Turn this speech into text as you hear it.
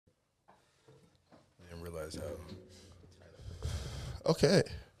realize how. Okay.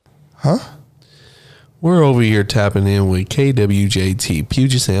 Huh? We're over here tapping in with KWJT,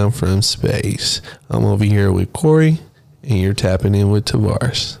 Puget Sound from space. I'm over here with Corey, and you're tapping in with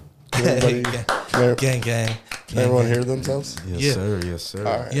Tavares. Everybody, Gang. Can everyone hear themselves? Yes, sir. Yes, sir.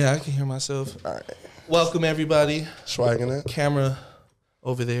 All right. Yeah, I can hear myself. All right. Welcome, everybody. Swagging it. Camera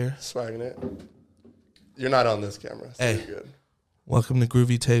over there. Swagging it. You're not on this camera, so Hey. you're good. Welcome to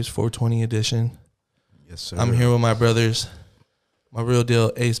Groovy Tapes 420 edition. Yes, sir. I'm here with my brothers, my real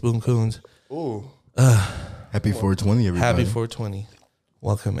deal Ace Boom Coons. Ooh. Happy 420, everybody. Happy 420.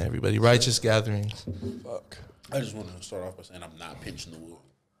 Welcome, everybody. Righteous Gatherings. Fuck. I just want to start off by saying I'm not pinching the wood.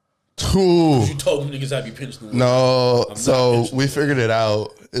 Ooh. You told them niggas I'd be pinching the wood. No, I'm so not we figured it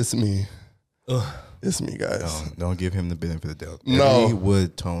out. It's me. Ugh. It's me, guys. Don't give him the benefit of the doubt. No. Every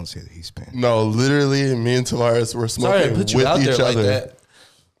wood Tone said he's paying. No, literally, me and Tavares were Sorry smoking I put you with out each there like other. that.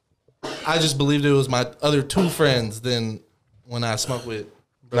 I just believed it was my other two friends than when I smoked with.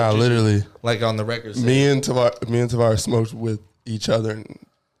 Bro Nah, Juicy, literally. like on the record. Me and Tavares smoked with each other, and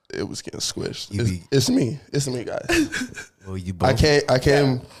it was getting squished. It's me. It's me, guys. Well, you both.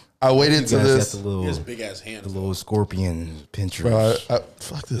 I waited to you guys this. got the He has little, big ass hands. the little scorpion pinchers. Bro,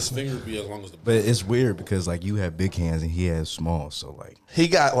 fuck this. His finger would be as long as the. But it's weird because like you have big hands and he has small, so like He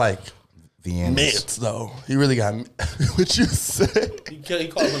got like Vienna's. mints though. He really got what you say. He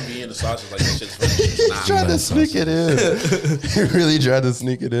calls them Vienna sausage like that shit's He nah, tried to sneak it in. He really tried to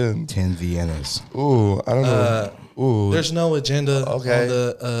sneak it in. 10 Viennas. Ooh, I don't know. Ooh, There's no agenda Okay. on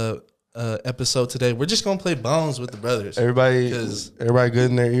the episode today. We're just gonna play bones with the brothers. everybody Because good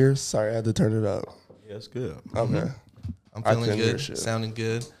in their ears. Sorry, I had to turn it up. Yeah, it's good. Okay, I'm I feeling couldn't hear good, shit. sounding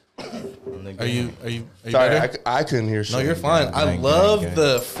good. Are you Sorry, better? I couldn't hear shit. No, you're fine. I Gang, love gang.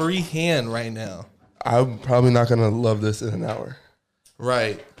 the free hand right now. I'm probably not gonna love this in an hour.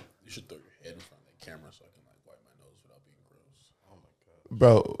 Right. You should throw your head in front of that camera so I can like wipe my nose without being gross. Oh my god.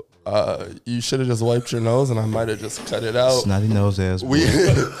 Bro, you should have just wiped your nose, and I might have just cut it out. Snotty nose ass boy. We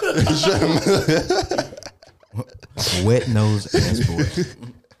Wet nose ass boy.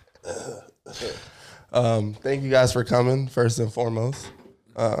 thank you guys for coming. First and foremost,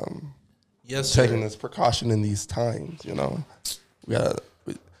 Yes, sir. taking this precaution in these times. You know,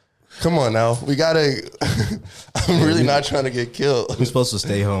 come on now. We gotta. I'm really not trying to get killed. We're supposed to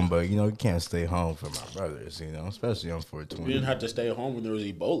stay home, but you know you can't stay home for my brothers. You know, especially on 420. We didn't have to stay at home when there was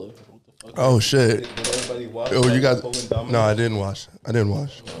Ebola. What the fuck? Oh shit! Did everybody watch? Oh, you got no. I didn't watch.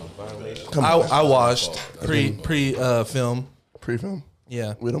 Come on, I watched film. pre-film.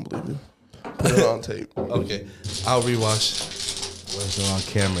 Yeah. We don't believe you. Put it on tape. Okay. I'll rewatch. Wasn't on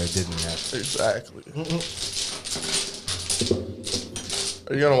camera. It didn't happen. Exactly.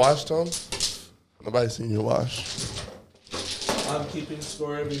 Are you gonna watch, Tom? Nobody's seen you watch. I'm keeping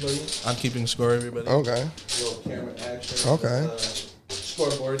score, everybody. Okay. Little camera action. Okay.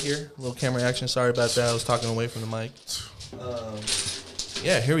 Scoreboard here. Little camera action. Sorry about that. I was talking away from the mic.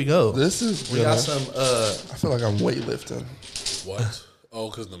 Yeah, here we go. This is. We got some. I feel like I'm weightlifting. What? Oh,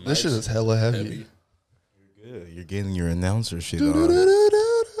 because the This shit is hella heavy. heavy. Good. You're getting your announcer shit on.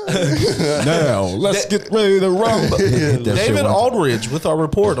 Now let's get ready to rumble. David Aldridge with our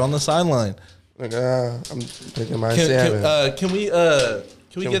report on the sideline. Like, I'm taking my salmon. Can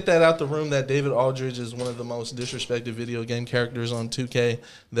we get that out the room that David Aldridge is one of the most disrespected video game characters on 2K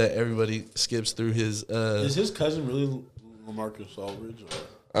that everybody skips through his. Is his cousin really Lamarcus Aldridge?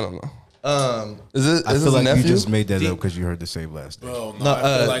 I don't know. Is it? I Is feel his like nephew? you just made that up because you heard the same last name. Bro, no, No,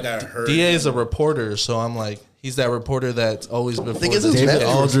 I feel like I heard. DA is a reporter, so I'm like, he's that reporter that's always before. think it's his David nephew.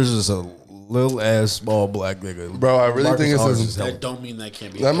 Aldridge is a little ass small black nigga. Bro, I really think it's Aldridge his. is That hella- don't mean that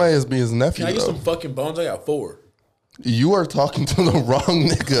can't be. That might just be his nephew. Can I get though. some fucking bones? I got 4. You are talking to the wrong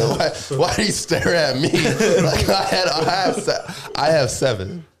nigga. Why do you stare at me? Like I have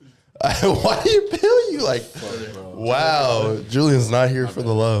 7. Why do you feel you like? Wow, Julian's not here for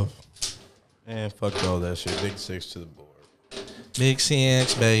the love. Man, fuck all that shit. Big 6 to the board. Big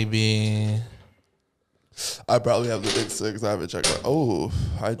CX, baby. I probably have the big 6. I haven't checked out. Oh,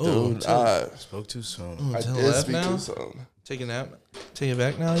 I do. Ooh, Spoke too soon. I to the did left speak now? too soon. Take it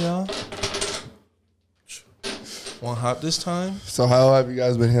back now, y'all. Want hot this time? So how have you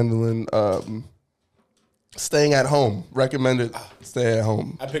guys been handling staying at home? Recommended stay at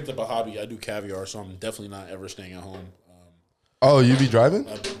home. I picked up a hobby. I do caviar, so I'm definitely not ever staying at home. Oh, you be driving?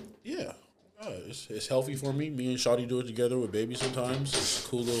 Yeah. It's healthy for me. Me and Shawty do it together with baby sometimes. It's a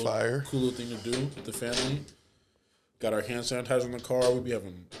cool little thing to do with the family. Got our hand sanitizer in the car. We be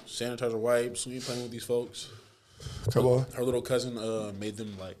having sanitizer wipes. We be playing with these folks. Come on. Her little cousin made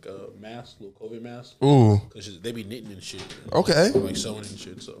them like masks, little COVID masks. Ooh. Cause they be knitting and shit. Okay. Like sewing and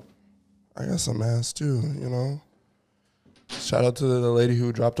shit. So I got some masks too, you know. Shout out to the lady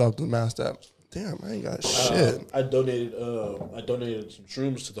who dropped off the mask app. Damn, I ain't got shit. I donated some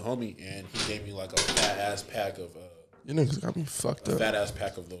shrooms to the homie, and he gave me like a fat ass pack of. You niggas got me fucked up. Fat ass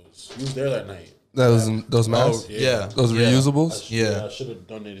pack of those. He was there that night. That was those masks. Oh, yeah. Those reusables. I should have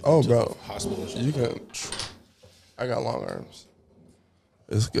donated. Oh, them bro. to the hospital. Or something. You can. I got long arms.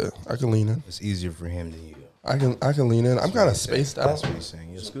 It's good. I can lean in. It's easier for him than you. I can lean in. I'm kind of spaced out. That's what he's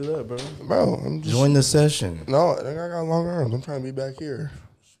saying. Yeah, scoot up, bro. Bro, I'm just Join the session. No, I got long arms. I'm trying to be back here.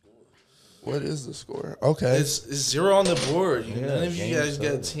 What is the score? Okay, It's 0 on the board. None of you game guys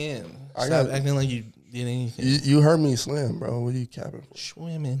started. got 10. I Stop got- acting like you did anything. you heard me slam, bro. What are you capping for?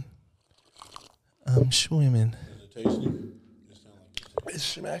 Swimming. I'm swimming. Is it tasty? It's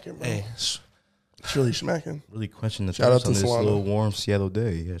smacking, bro. Hey, It's really smacking. Really quenching the Shout out thirst on to this Solana. little warm Seattle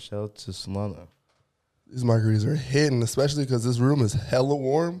day. Yeah, shout out to Solana. These margaritas are hitting, especially because this room is hella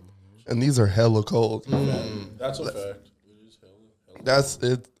warm, and these are hella cold. That's a fact. It is hella. That's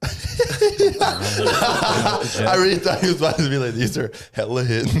it. I really thought he was about to be like, these are hella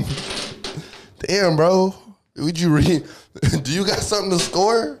hitting. Damn, bro. Would you read? Do you got something to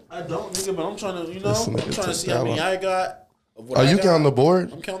score? I don't, nigga, but I'm trying to, This I'm nigga trying to took see how many that I got. Of what Are I you got. counting the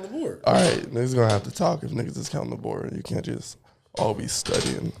board? I'm counting the board. All right, niggas gonna have to talk if niggas is counting the board. You can't just all be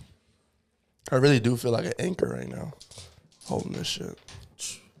studying. I really do feel like an anchor right now, holding this shit.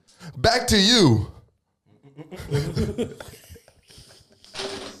 Back to you.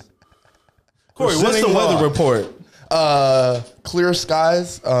 Corey, what's the Sitting weather law. report? Clear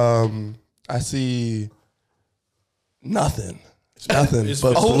skies. I see nothing. Nothing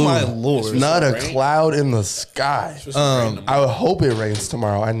but Oh blue. my lord! Not a rain? cloud in the sky. I would hope it rains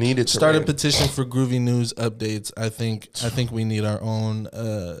tomorrow. I need it to Start a rain. petition for Groovy News updates. I think we need our own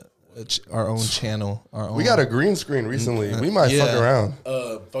channel. Our own. We got a green screen recently. We might Yeah. fuck around.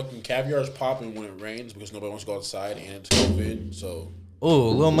 Fucking caviar's popping when it rains because nobody wants to go outside and it's COVID. So Oh,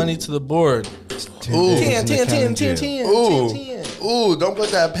 a little money to the board. Ooh. 10. Ooh, don't put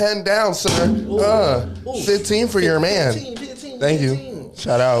that pen down, sir. 15 for your man. Thank you.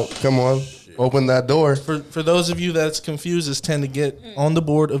 Shout out. Come on. Open that door. For those of you that's confused, it's 10 to get on the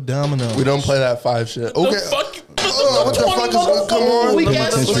board of dominoes. We don't play that 5 shit. Okay. fuck. What the fuck is come on? We What's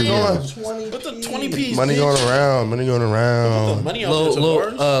got going on? Put the 20 piece. Money going around. Money going around. Money out there to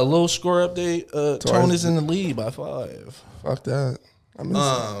Mars. Little score update. Tone is in the lead by 5. Fuck that. I mean,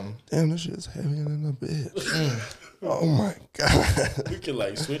 damn, this shit is heavier than a bitch. Oh my god. We can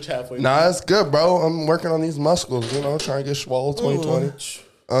like switch halfway. Nah, it's good, bro. I'm working on these muscles. You know, trying to get swole 2020.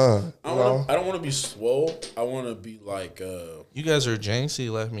 I don't want to be swole. I want to be like. You guys are janky.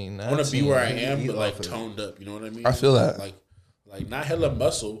 Left me nuts. I want to be where I am, but like toned up. You know what I mean? I feel that. Like not hella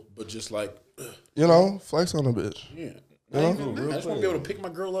muscle, but just like. You know, flex on a bitch. Yeah. I just want to be able to pick my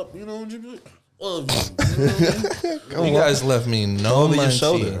girl up. You know, and just be like, love you. You guys left me no Over your munchie.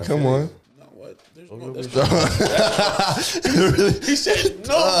 shoulder. Come on. What? There's no, he said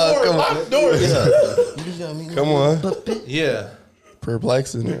no more come locked doors. Come on. Yeah.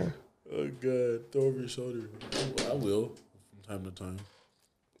 Perplexing here. Oh god, throw over your shoulder. I will from time to time.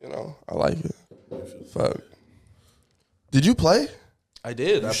 You know, I like it. Fuck. Did you play? I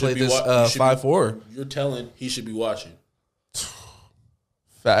did. I should played be this you should be- 5-4. You're telling he should be watching.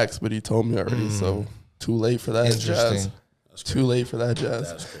 Facts, but he told me already, so too late for that jazz. Interesting. Too late for that jazz.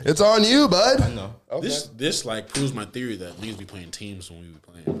 That's crazy. It's on you, bud. I know. Okay. This like proves my theory that niggas be playing teams when we be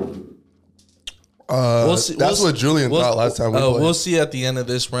playing. Bro. That's what Julian thought last time we played. We'll see at the end of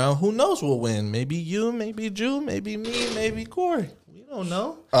this round. Who knows who'll win? Maybe you, maybe Drew, maybe me, maybe Corey. We don't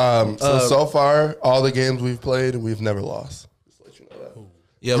know. So far, all the games we've played, we've never lost. Just to let you know that.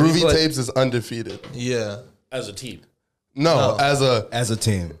 Yeah, we Groovy play- Tapes is undefeated. Yeah. As a team. No, as As a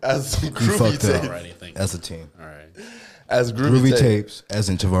team. Groovy fucked up. Tapes. Alrighty, thank you. As a team. All right. As Groovy, Groovy Tapes. Tapes, as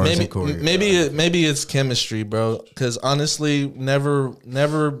in Tavares and Corey. Maybe it's chemistry, bro. Because honestly,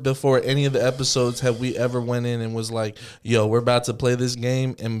 never before any of the episodes have we ever went in and was like, "Yo, we're about to play this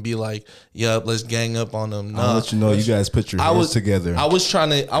game," and be like, "Yup, let's gang up on them." I'll let you know you guys put your heads together. I was trying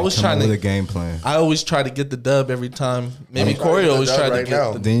come up with a game plan. I always try to get the dub every time. Maybe I'm trying Corey to get the always dub tried to right get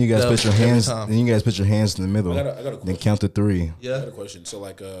now. the Then you guys dub put your every hands. time. Then you guys put your hands in the middle. I got a Then question. count to 3 I Yeah. got a question. So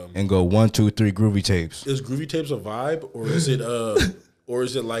like, and go 1, 2, 3. Groovy Tapes. is Groovy Tapes a vibe or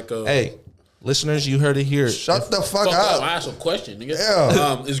is it like a? Hey, listeners, you heard it here. Shut the fuck Fuck up. up. I asked a question, nigga.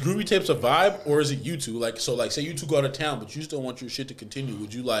 Yeah. Is Groovy Tapes a vibe or is it you two? Like, so like, say you two go out of town, but you still want your shit to continue.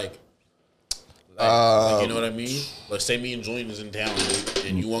 Would you like you know what I mean? Like, say me and Julian is in town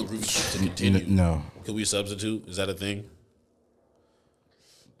and you want Groovy Tapes to continue. No. Could we substitute? Is that a thing?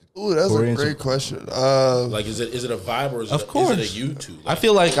 Ooh, that's Corey a and great question. Like, is it a vibe or is it a YouTube? I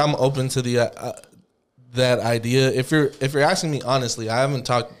feel like I'm open to the that idea. If you're asking me honestly, I haven't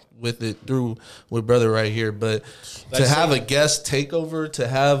talked with it through with brother right here, but to have a guest takeover,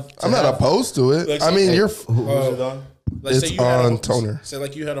 I'm not opposed to it. Like, I mean, who's it on? Like, it's on Toner. Say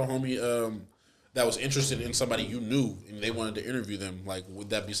like you had a homie that was interested in somebody you knew and they wanted to interview them. Like, would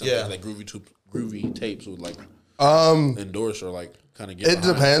that be something like Groovy Tapes would like endorse or like kind of get? It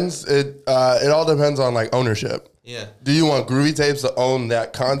depends. It all depends on like ownership. Yeah. Do you want Groovy Tapes to own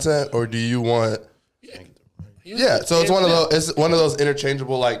that content, or do you want? Yeah. So it's one of those. It's one of those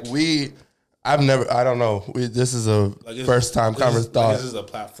interchangeable. Like I don't know. This is a first time conversation. This is a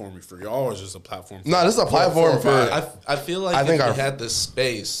platform for y'all, or is this a platform? No, this is a platform for. I feel like if we had the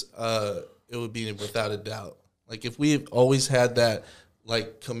space, it would be without a doubt. Like if we've always had that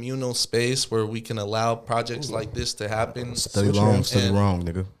like communal space where we can allow projects like this to happen. Study wrong,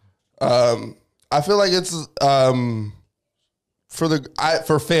 nigga. I feel like it's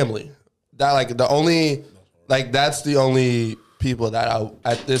for family. That like the only like that's the only people that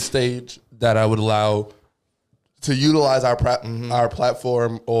at this stage that I would allow to utilize our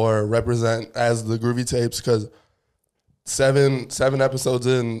platform or represent as the Groovy Tapes, because seven episodes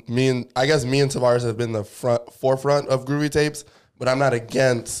in, me and Tavares have been the forefront of Groovy Tapes, but I'm not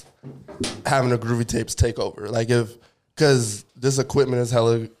against having a Groovy Tapes takeover. Like because this equipment is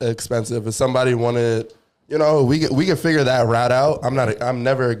hella expensive. If somebody wanted, we could figure that route out. I'm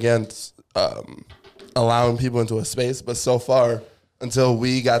never against allowing people into a space, but so far until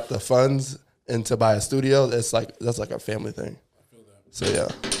we got the funds and to buy a studio, that's like a family thing.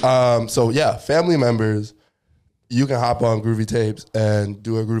 So yeah, family members, you can hop on Groovy Tapes and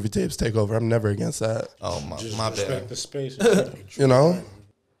do a Groovy Tapes takeover. I'm never against that. Oh my bad. Respect the space.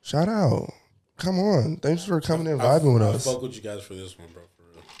 Shout out. Come on, thanks for coming and vibing with us. I fuck with you guys for this one, bro. For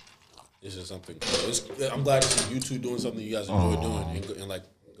real. This is something. I'm glad to see you two doing something you guys enjoy doing and like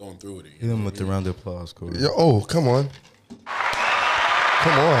going through with it. Hit them with the round of applause, Corey. Oh, come on.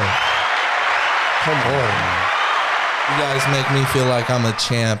 Come on. You guys make me feel like I'm a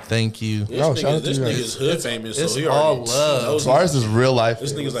champ. Thank you. This nigga's hood famous. It's so he all already, love. Tavares is real life.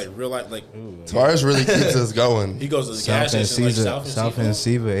 This nigga's like real life. Like Tavares really keeps us going. He goes to the gas station like South and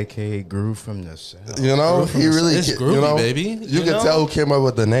Siva, aka Groove from the South. He really. It's groovy, baby. You can tell who came up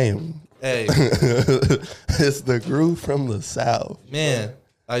with the name. Hey, it's the Groove from the South. Man,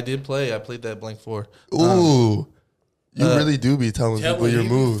 I played that blank 4. Ooh. You really do be telling people your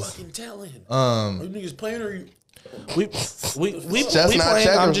moves. Fucking telling. Are you niggas playing or you? We playing.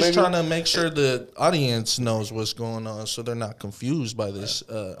 I'm just trying to make sure the audience knows what's going on, so they're not confused by this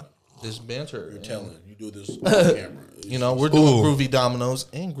this banter. You're telling. You do this on camera. We're doing groovy dominoes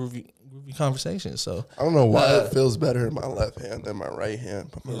and groovy conversations. So I don't know why it feels better in my left hand than my right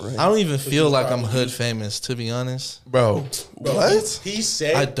hand. I don't don't feel like I'm hood famous, to be honest, bro. What? He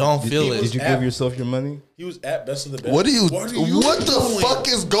said I don't feel it. Did you give yourself your money? He was at Best of the Best. What the fuck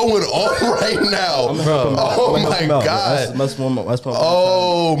is going on right now, bro? Oh my god!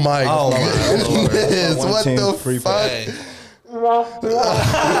 Oh my goodness! What the fuck?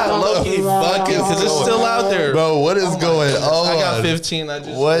 Low-key fucking, because it's still out there. Bro, what is going on? I got 15.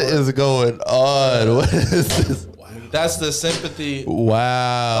 What is going on? What is this? That's the sympathy.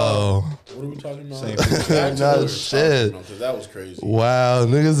 Wow. What are we talking about? No shit. That was crazy. Wow,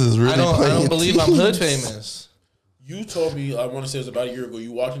 niggas is really I don't believe I'm hood famous. You told me, I want to say it was about a year ago,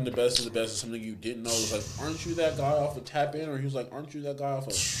 you walked in the Best of the Best and something you didn't know. It was like, aren't you that guy off of Tap In? Or he was like, aren't you that guy off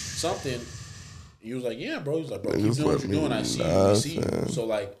of something? He was like, yeah, bro. He was like, bro, keep doing what you're doing. I see you. So,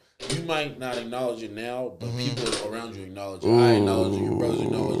 like, you might not acknowledge it now, but people around you acknowledge it. I acknowledge it. Your brothers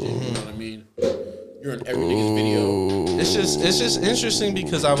acknowledge it. You know what I mean? You're in every nigga's video. It's just interesting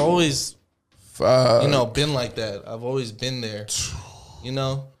because I've always, been like that. I've always been there.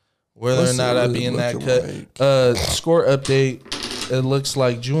 Whether or not I be in that cut. Score update. It looks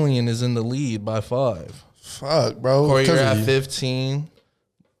like Julian is in the lead by 5. Fuck, bro. Corey, you're at 15.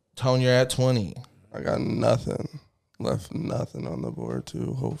 Tone, you're at 20. I got nothing. Left nothing on the board,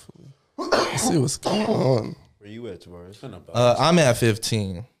 too, hopefully. Let's see what's going on. Where you at, Tavares? I'm at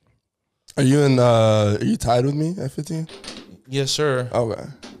 15. Are you tied with me at 15? Yes, sir. Okay.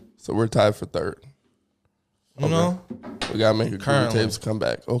 So we're tied for third. You know? We got to make a Groovy Tapes come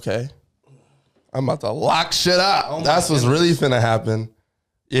back. Okay. I'm about to lock shit up. That's what's really finna happen.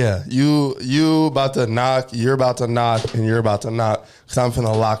 Yeah, you about to knock, you're about to knock, and you're about to knock. Because I'm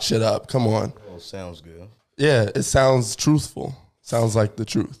finna lock shit up. Come on. Oh, sounds good. Yeah, it sounds truthful. Sounds like the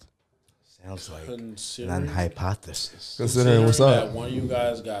truth. Sounds like an hypothesis. Considering what's up. That one of you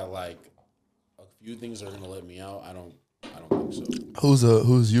guys got like a few things that are gonna let me out. I don't think so.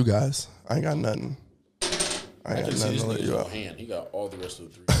 Who's you guys? I ain't got nothing. I I ain't can got see nothing this to let nigga's you on out. hand. He got all the rest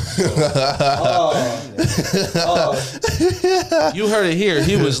of the 3. You heard it here.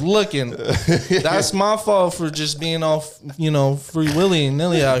 He was looking. That's my fault for just being all, free willy and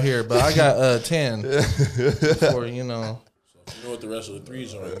nilly out here. But I got 10 before, So if you know what the rest of the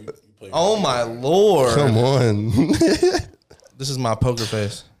 3s are, you play. Oh my Lord. Come on. This is my poker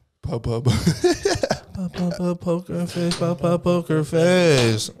face. Poker face. Poker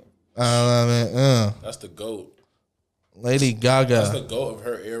face. I love it. That's the GOAT. Lady That's the Gaga. GOAT of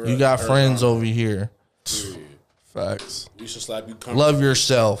her era. You got her friends genre. over here. Period. Facts. We should slap you Love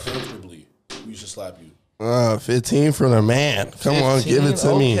yourself. comfortably. We should slap you. 15 for the man. Come on, give it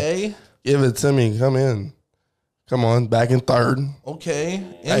to me. Okay. Give it to me. Come in. Come on, back in third. Okay.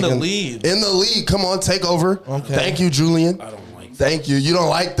 Back In the lead. In the lead. Come on, take over. Okay. Thank you, Julian. I don't like that. Thank you. You don't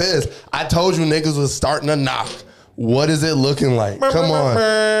like this. I told you niggas was starting to knock. What is it looking like? Come on.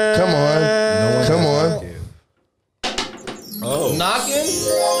 Come on. Come on.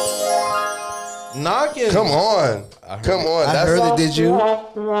 Knocking? Come on. Come on. I heard it, did you?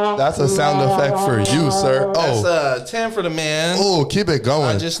 That's a sound effect for you, sir. That's Oh. 10 for the man. Oh, keep it I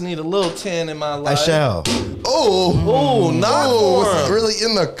going. just need a little 10 in my I life. shall. Oh. Oh, knock Oh, for was him. really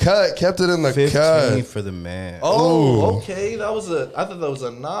in the cut. Kept it in the 15 cut. for the man. Oh, Ooh. okay. I thought that was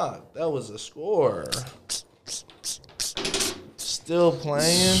a knock. That was a score. Still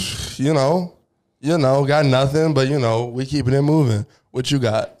playing. You know, got nothing, but we keeping it moving. What you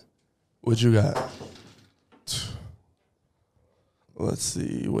got? What you got? Let's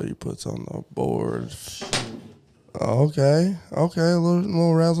see what he puts on the board. Okay, a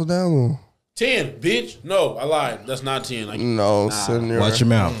little razzle dazzle. 10, bitch. No, I lied. That's not 10. No, senor. Watch your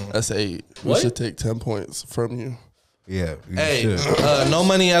mouth. That's 8. We What? should take 10 points from you. Yeah. You Hey, should. no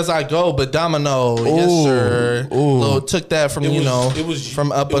money as I go, but domino. Yes, Ooh, sir. ooh. Little took that from, from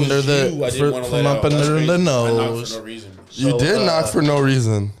up under from up under the nose. For no reason. You did knock for no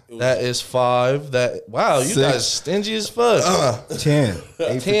reason. That is 5. Wow, you 6. guys stingy as fuck. 10. 8 for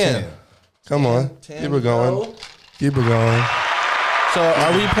 10. 10. Come on, 10, keep it going. bro. Keep it going. So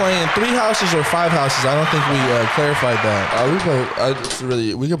are we playing 3 houses or 5 houses? I don't think we clarified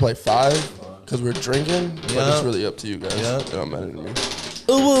that. We can play 5 because we're drinking, but Yeah. it's really up to you guys. Yeah. It don't matter to me.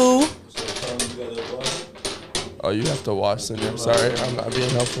 Ooh. Oh, you have to watch, senor. Sorry, I'm not being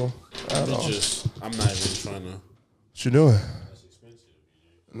helpful at all. I'm not even trying to. What you doing?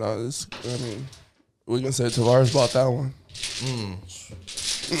 No, we can say Tavares bought that one.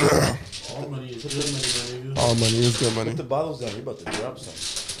 All money is good money, my nigga. All money is good money. Put the bottles down. You're about to drop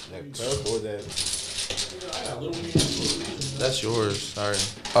something. That cup or that. I got little money. That's yours. Sorry.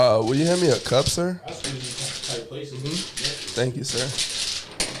 Will you hand me a cup, sir? I squeeze in tight places. Thank you, sir.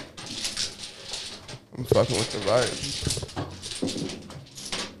 I'm fucking with the vibe.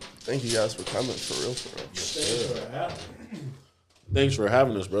 Thank you guys for coming, for real, for real. Thanks for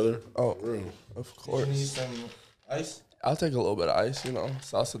having us, brother. Oh, Real. of Need course. some ice? I'll take a little bit of ice,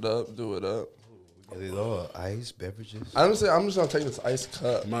 sauce it up, do it up. Are they all ice beverages? I'm just gonna take this ice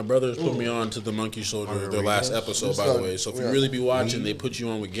cup. My brothers put me on to the Monkey Shoulder, their last episode, by the way. So if you really be watching, they put you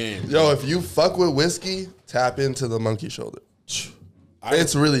on with game. Yo, if you fuck with whiskey, tap into the monkey shoulder.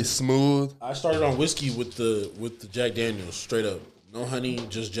 It's really smooth. I started on whiskey with the Jack Daniels, straight up. No honey,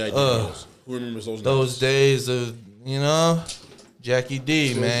 just Jack Daniels. Who remembers those Those days of, Jackie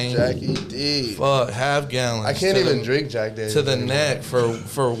D, man. Jackie D. Fuck, half gallons. I can't even drink Jack Daniels to the anymore. neck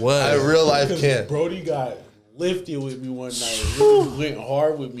for what? I real life can't. Brody got lifted with me one night. Really went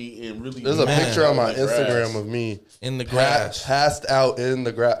hard with me and really. There's a Man. picture on my grass. Instagram of me In the grass. passed out in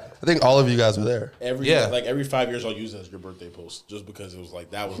the grass. I think all of you guys were there. Every 5 years I'll use that as your birthday post just because it was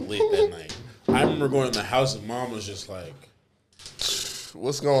like that was lit that night. I remember going in the house and mom was just like,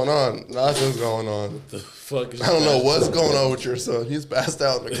 What's going on? Nothing's going on. "The fuck is?" I don't know what's going on with your son. He's passed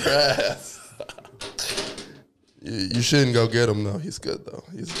out in the grass. You shouldn't go get him though. He's good though.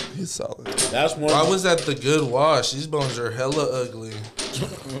 He's solid. That's one. I was at the good wash. These bones are hella ugly.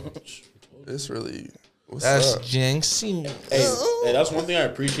 It's really what's That's up? jinxing. Hey, that's one thing I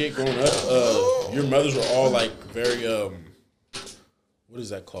appreciate growing up. Your mothers were all like very what is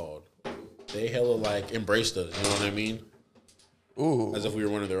that called? They hella like embraced us. You know what I mean? Ooh. As if we were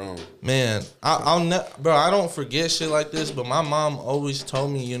one of their own. Man, bro, I don't forget shit like this, but my mom always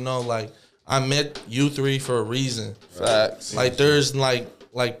told me, like, I met you 3 for a reason. Facts. Like, there's like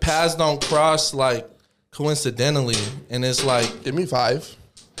paths don't cross like coincidentally, and it's like Give me 5.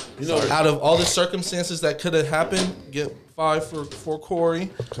 You know, out of all the circumstances that could have happened, get 5 for Corey.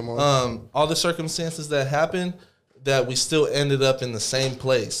 Come on. All the circumstances that happened, that we still ended up in the same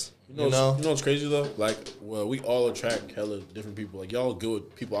place. You know what's crazy though? Like, well, we all attract hella different people. Like, y'all good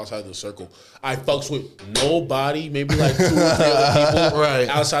with people outside the circle. I fucks with nobody, maybe like 2 or 3 other people right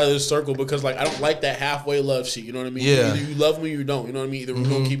outside of this circle because, like, I don't like that halfway love shit. You know what I mean? Yeah. Either you love me or you don't. You know what I mean? Either we're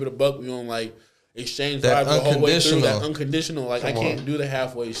gonna keep it a buck, we gonna like exchange vibes the whole way through. That unconditional. Like, I can't do the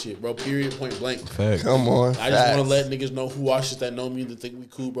halfway shit, bro. Period. Point blank. Fact. Come on. I just want to let niggas know who watches that know me that think we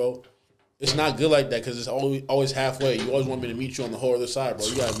cool, bro. It's not good like that because it's always halfway. You always want me to meet you on the whole other side, bro.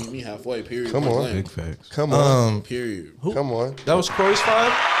 You gotta meet me halfway. Period. Come on, Big facts. Come on. Period. Come on. That was Corey's 5.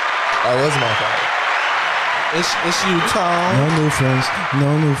 That was my 5. It's you, Tom. No new friends.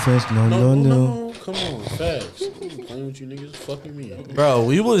 No new friends. No. Come on, facts. I'm playing with you niggas, fucking me. Bro,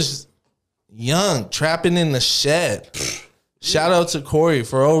 we was young, trapping in the shed. Shout out to Corey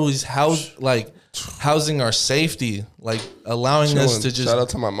for always housing our safety, like allowing us to just. Shout out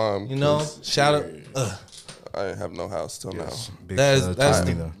to my mom. You know, shout out. I didn't have no house till now.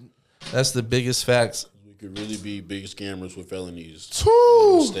 That's the biggest facts. We could really be big scammers with felonies.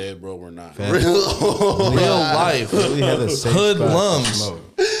 Woo! Instead, bro, we're not. Real life. We had a safe Hoodlums.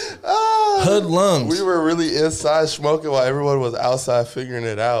 Hoodlums. We were really inside smoking while everyone was outside figuring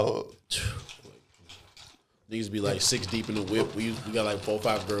it out. Niggas be like 6 deep in the whip. We got like 4 or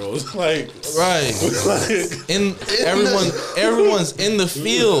 5 girls. Like, right. Everyone's in the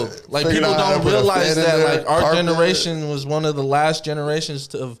field. Like, people don't realize that like our generation was one of the last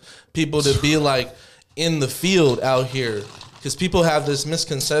generations of people to be like in the field out here. Because people have this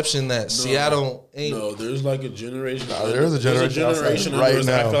misconception that Seattle ain't. No, there's like a generation. There's a generation right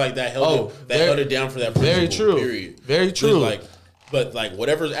now. I feel like that held it down for that principle. Very true. Period. Very true. But like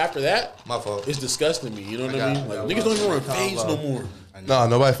whatever's after that, my fault. It's disgusting me. You know what I mean? Like niggas don't even run fades no more. No,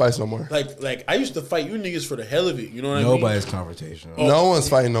 nobody fights no more. Like I used to fight you niggas for the hell of it. You know what I mean? Nobody's confrontational. No one's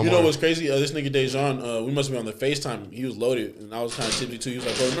fighting no more. You know what's crazy? This nigga Dejan, we must be on the FaceTime. He was loaded, and I was kind of tipsy too. He was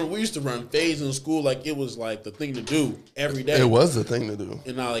like, "Bro, remember we used to run fades in school like it was like the thing to do every day." It was the thing to do.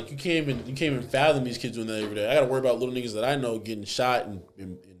 And now, like you can't even fathom these kids doing that every day. I got to worry about little niggas that I know getting shot and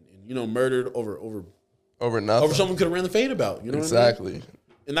you know murdered over nothing. Over something we could have ran the fade about. You know exactly. What I mean?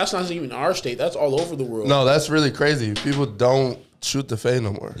 And that's not even our state. That's all over the world. No, that's really crazy. People don't shoot the fade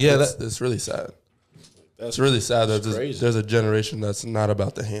no more. Yeah, it's really sad. It's really sad that there's a generation that's not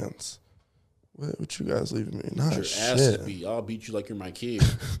about the hands. What you guys leaving me? Nah, your shit. ass to beat. I'll beat you like you're my kid.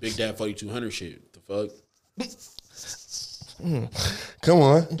 Big Dad 4200 shit. The fuck? Come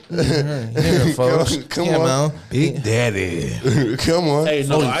on. Here, folks. Come on. Big Daddy. Come on. Hey,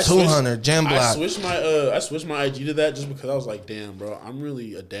 no, 200 Jam Block. I switched my IG to that just because I was like, damn, bro, I'm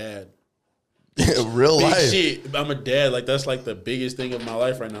really a dad. Real Big life. shit. I'm a dad. Like that's like the biggest thing of my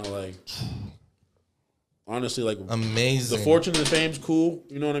life right now. Like honestly, like amazing. The fortune and the fame's cool.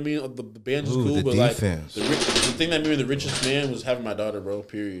 You know what I mean? The band is cool, but defense. Like the thing that made me the richest man was having my daughter, bro.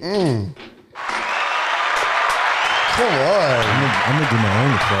 Period. Come on. I'm gonna do my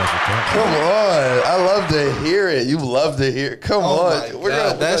own applause with that. Come on. I love to hear it. You love to hear it. Come on.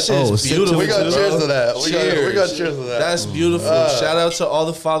 That shit's beautiful. We got cheers to that. Cheers. We got cheers to that. That's beautiful. Shout out to all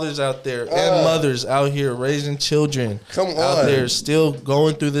the fathers out there and mothers out here raising children. Come on. Out there still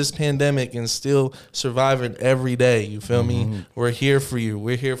going through this pandemic and still surviving every day. You feel me? We're here for you.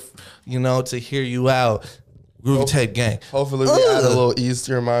 We're here, to hear you out. Groovy Tape Gang. Hopefully we add a little ease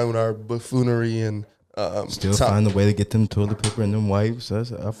to your mind with our buffoonery and still find a way to get them toilet paper and them wipes.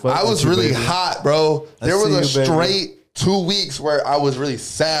 I was really hot, bro. There was a straight 2 weeks where I was really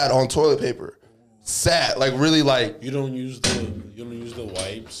sad on toilet paper. Sad, like really, like you don't use the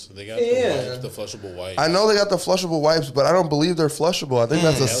wipes. They got the wipes, the flushable wipes. I know they got the flushable wipes, but I don't believe they're flushable. I think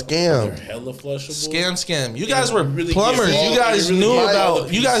that's a scam. They're hella flushable. Scam. You guys were really plumbers. You guys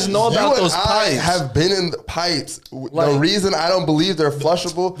know about those pipes. I have been in the pipes. The reason I don't believe they're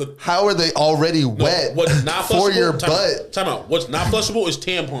flushable, how are they already wet what's not for your time butt? Time out. What's not flushable is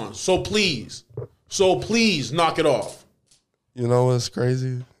tampons. So please knock it off. You know what's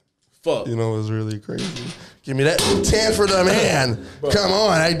crazy? Fuck. You know what's really crazy? Give me that 10 for the man. Come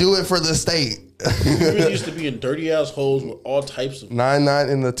on, I do it for the state. You really used to be in dirty ass holes with all types of 9-9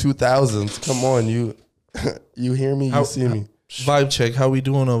 in the 2000s. Come on, you hear me? You see me? Vibe check. How we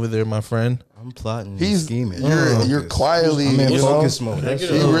doing over there, my friend? I'm plotting. He's scheming. You're quietly. I'm in focus mode. mode. He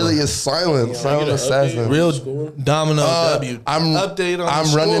really is silent. Silent assassin. Real domino W. Update on.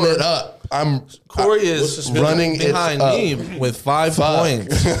 I'm running it up. Corey is running behind me with 5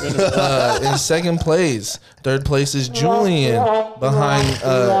 points. In second place. Third place is Julian behind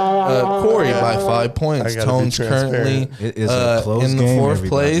Corey by 5 points. Tone's currently in the fourth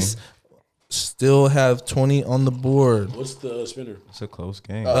place. Still have 20 on the board. What's the spinner? It's a close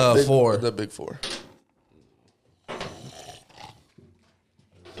game. 4. The big 4.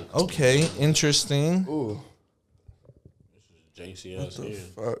 Okay, interesting. Ooh, Janky what ass the hand.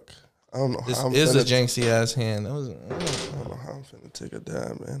 fuck? I don't know This how I'm is a finna, janky ass hand. I don't know how I'm finna take a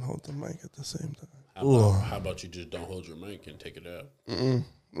dab and hold the mic at the same time. How about you just don't hold your mic and take it out?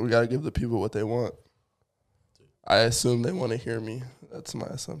 We gotta give the people what they want. I assume they want to hear me. That's my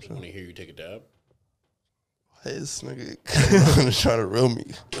I assumption. want to hear you take a dab. Hey, this nigga gonna try to reel me.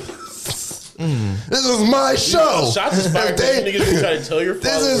 This is my show. Shots is fired. They- Niggas be trying to tell your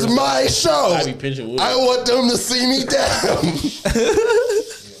This followers. is my show. I be pinching wood. I want them to see me down.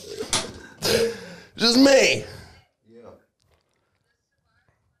 Just me.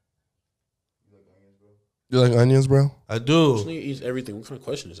 You like onions, bro? I This do. nigga eats everything. What kind of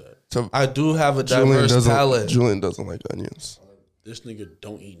question is that? So I do have a diverse palate. Julian doesn't like onions. This nigga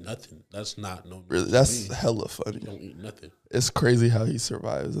don't eat nothing. That's not no. Really, that's hella funny. Don't eat nothing. It's crazy how he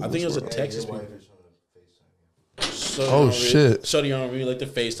survives. In I think this it's a world. Texas people. Oh, shit. Shorty on me like the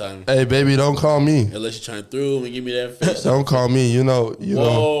FaceTime. Hey, baby, don't call me. Unless you're trying through and give me that FaceTime. Don't call me. You know.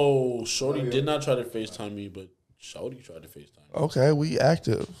 Whoa, Shorty did not try to FaceTime me, but Shorty tried to FaceTime me. Okay, we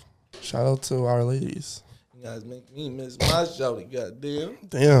active. Shout out to our ladies. You guys make me miss my shouty, goddamn.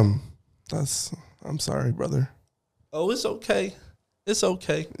 Damn, I'm sorry, brother. Oh, it's okay. It's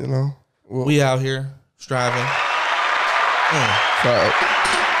okay. You know, well, We out here striving. sorry.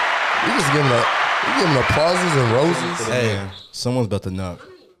 We just giving applauses and roses. Hey, Someone's about to knock.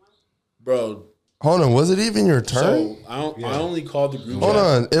 Bro, Hold on, was it even your turn? so I only called the group Hold chat.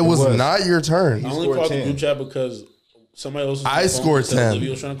 on, it was was. not your turn. I only scored called the 10. group chat because somebody else was on I the phone scored said 10. Olivia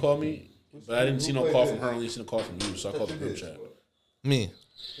was trying to call me, but I didn't see no call from her. I only seen a call from you, so I called the group chat. me.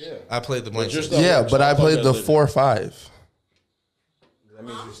 Yeah. I played the blank. just Just Yeah, So but I'll I call you played guys the later. 4-5. That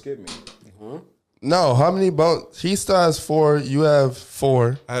means you skipped me. No, how many bones? He still has 4. You have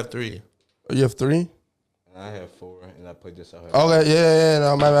 4. I have 3. You have 3. And I have 4, and I played this out. Okay, yeah.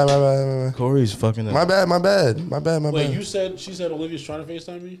 No, my bad. Corey's fucking up. My bad. Wait, she said Olivia's trying to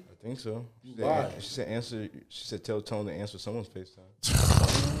FaceTime me? I think so. Why? She said answer. She said tell Tone to answer someone's FaceTime.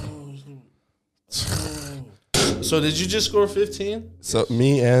 So did you just score 15? So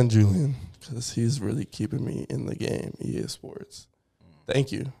me and Julian, because he's really keeping me in the game. EA Sports.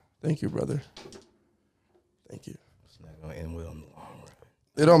 Thank you, brother. Thank you. It's not gonna end well in the long run.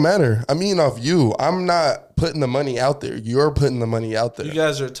 It don't matter. I mean, off you. I'm not putting the money out there. You're putting the money out there. You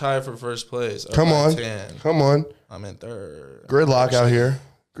guys are tied for first place. Come by on. 10. Come on. I'm in third. Gridlock out here.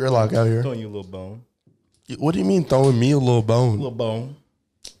 Throwing you a little bone. What do you mean throwing me a little bone? Little bone.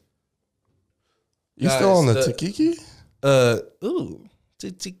 You still Guys, on the the- Takiki?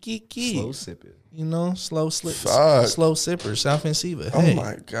 Tikiki. Slow sip it. You know, slow slip, Fuck. slow sipper, South and Siva. Oh Hey,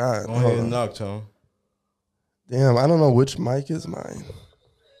 my God. Go Hold ahead and on. knock, Tone. Damn, I don't know which mic is mine.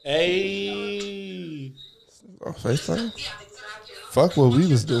 Hey. Oh, FaceTime? Fuck what we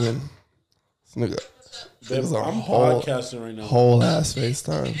was doing. This nigga. Babe, It's a I'm whole- podcasting right now. Whole ass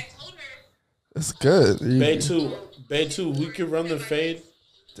FaceTime. It's good. Bay 2, we could run the fade.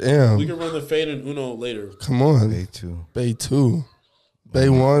 Damn. We could run the fade and Uno later. Come on. Bay 2. Bay 2. Bay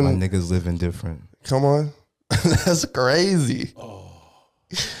My 1. niggas living different. Come on. That's crazy.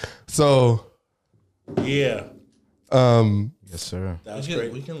 So, Yeah, Yes, sir. that's we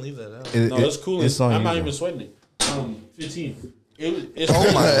great. can leave that out. No, that's cool. It's on I'm you, not bro. even sweating it. 15. It's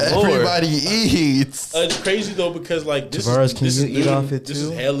Oh my lord. everybody eats. It's crazy though because like this Tavares, is can this you is eat new- off it This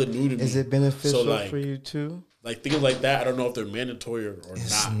too? is hella new to me. Is it beneficial So, like, for you too? Like things like that, I don't know if they're mandatory or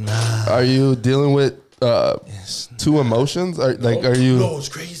not. Are you dealing with two emotions? Are you No, it's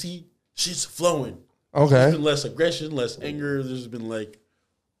crazy. Shit's flowing. There's okay? been less aggression, less anger. There's been like,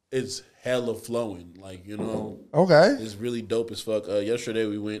 it's hella flowing. Like, you know, Okay. it's really dope as fuck. Yesterday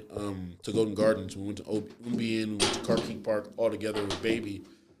we went to Golden Gardens. We went to UMBN. We went to Carkeek Park all together with Baby,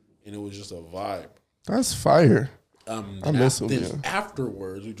 and it was just a vibe. That's fire. I miss then UMBN.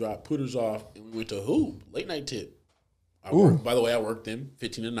 afterwards, we dropped Pooters off and we went to Hoop late night tip. By the way, I worked them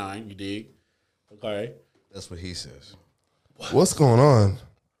 15 to 9. You dig? Okay. That's what he says. What's going on?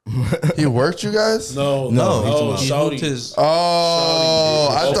 He worked you guys? No, He Shawty. hooped his. Oh,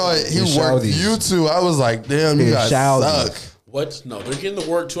 I thought he It's worked Shawty's. you two. I was like, damn, you It's guys Shawty's. suck. What? No, they're getting to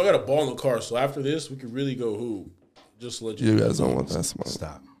work too. I got a ball in the car, so after this, we could really go Hoop. Just to let you. You know. guys don't want that smoke.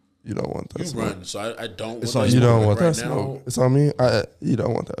 Stop. You don't want that You smoke. run, so I don't. It's want on that You you. don't smoke want that right smoke. now. It's on me. You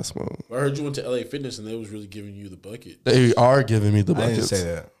don't want that smoke. I heard you went to LA Fitness and they was really giving you the bucket. They are giving me the I didn't buckets. say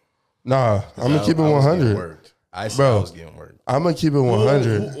that. Nah, I'm gonna keep it I was getting 100. worked. I said Bro. I was getting worked. I'm gonna keep it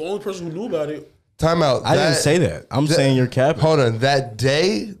 100. The only person who knew about it. Time out. I didn't say that. I'm saying you're capping. Hold on. That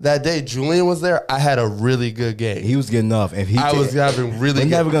day Julian was there, I had a really good game. He was getting off. If he I did- was having really We're good.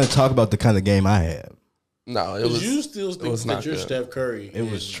 never going to talk about the kind of game I had. No, it Because was. you still think was that not you're good. Steph Curry. It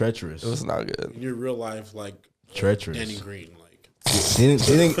was treacherous. It was not good. in your real life, like treacherous. Danny Green. Like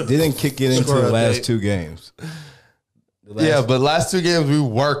Didn't kick it into Score the a last date. 2 games. Yeah, but last 2 games we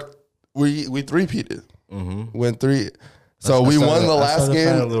worked. We 3-peated. Went 3. So we won the last A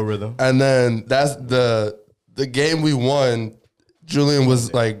game, little rhythm. and then that's the game we won. Julian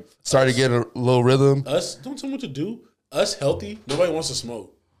was like started getting a little rhythm. us, don't tell me what to do. Us healthy, nobody wants to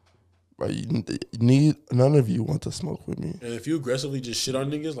smoke. Right, you need none of you want to smoke with me. And if you aggressively just shit on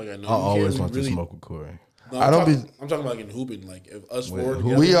niggas, like I know I you always can, want really, to smoke with Corey. No, I don't I'm talking like in hooping. Like if us four, who-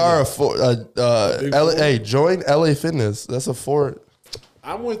 together, We are a Big LA, four? hey, join LA Fitness. That's a 4.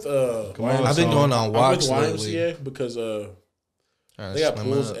 I'm with on, I've been going on I'm walks with lately. YMCA because Trying to they got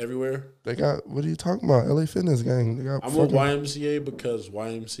slim pools up. everywhere. They got, what are you talking about? LA Fitness gang. They got I'm with fucking, YMCA because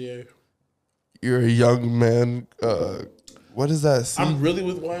YMCA. you're a young man. What is that? See? I'm really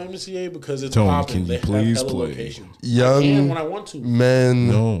with YMCA because it's Tony, popping. can you They please have hella play? locations. I Young can when I want to. men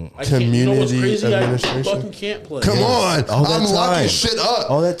No. I can't. You know what's community crazy? I administration. fucking can't play. Come on. All that I'm locking time. shit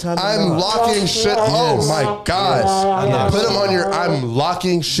up. All that time to I'm lock. locking shit up. Oh my gosh. Put them on your, I'm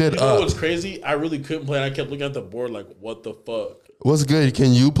locking shit You know up. what's crazy? I really couldn't play. And I kept looking at the board like, what the fuck? What's good?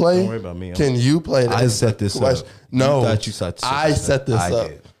 Can you play? Don't worry about me. Can you play? I That's set the this up. question. You No. thought you set this I up. set this I up.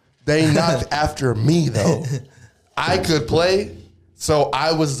 did. They knocked after me though. I could play, so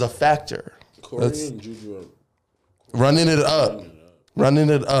I was the factor. Corey and Juju are Running it up. Running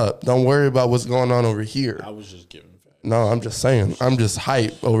it up. Don't worry about what's going on over here. I was just giving facts. No, I'm just saying. I'm just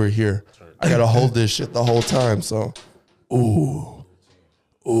hype over here. I gotta hold this shit the whole time. So,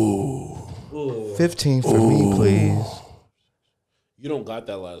 15 for me, please. You don't got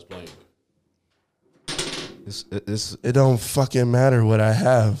that last blank. This it don't fucking matter what I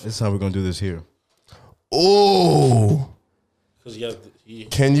have. is how we're gonna do this here. Ooh. Because he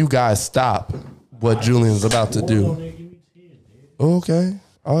Can you guys stop what Julian's about to do? Okay.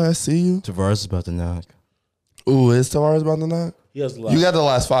 Oh, I see you. Tavares is about to knock. Ooh, is Tavares about to knock? has the last You got the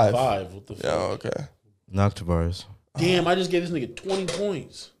last 5. 5. What the fuck? Yeah, okay. Knock Tavares. Damn, I just gave this nigga 20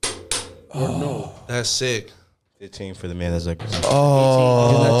 points. Or no. That's sick. 15 for the man that's like.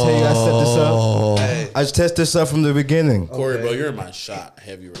 Oh. Didn't I tell you I set this up? Hey, I tested this up from the beginning. Corey, bro, you're in my shot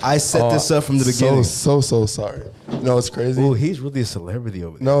heavy right I set this up from the beginning. So sorry. You know what's crazy? Oh, he's really a celebrity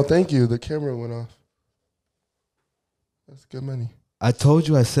over there. No, thank you. The camera went off. That's good money. I told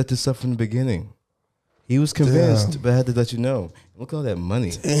you I set this up from the beginning. He was convinced, but I had to let you know. Look at all that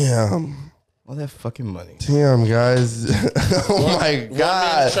money. Damn. All that fucking money. Damn, guys. Oh my One man's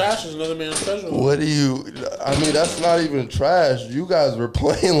God. trash is another man's treasure. What do you, I mean, that's not even trash. You guys were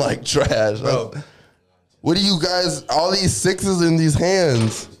playing like trash. Bro. What do you guys, all these 6s in these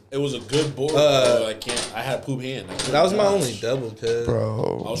hands? It was a good board. Bro. I had a poop hand. that was my only double, cuz. I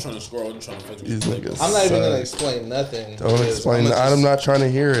Bro, was trying to score. I wasn't trying to fucking these niggas I'm not even suck. gonna explain nothing. Don't because explain I'ma that. just- I'm not trying to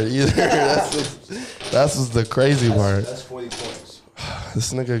hear it either. That's what's the crazy part. That's 40 points.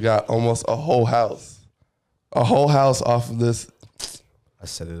 This nigga got almost a whole house. A whole house off of this. I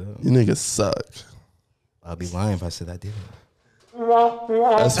set it up. You niggas suck. I'll be lying if I said I didn't.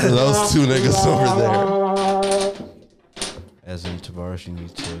 That's for those 2 niggas over there. As in Tavares, you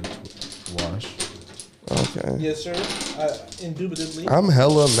need to wash. Okay. Yes, sir. Indubitably. I'm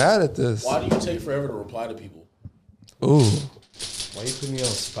hella mad at this. Why do you take forever to reply to people? Ooh. Why you put me on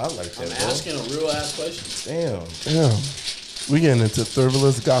the spot like I'm that, bro? asking a real ass question. Damn. Damn. We getting into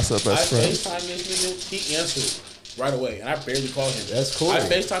frivolous gossip I as friends. FaceTime this nigga. He answered right away, and I barely called him. That's cool. I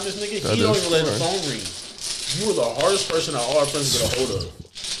FaceTime this nigga. That He don't is even let his cool. phone ring. You were the hardest person that all our friends get a hold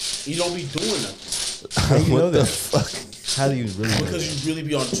of. You don't be doing nothing How you know What the that? fuck? How do you really know that? because you really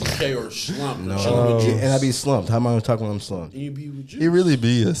be on 2K or slump. No. Or chilling with you. And I be slumped. How am I going to talk when I'm slumped? And you be with He you. really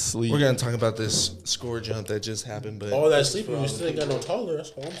be asleep. We're gonna talk about this score jump that just happened, but All that sleeping, you still ain't got no taller.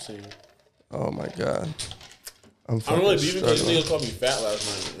 That's all I'm saying. Oh my God. I'm I'm fucking really beefing because struggling. niggas called me fat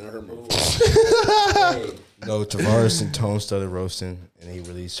last night. And I heard my phone. No, Tavares and Tone started roasting, and they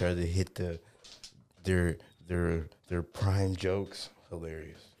really started to hit their prime jokes.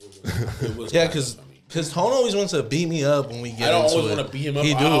 Hilarious. It was yeah, kinda funny. because Tone always wants to beat me up when we get I don't into always it. want to beat him up.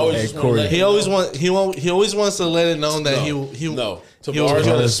 He I do. always Hey, just wanna Corey. let He him always know. he always wants to let it known that No. he No. he was Tavares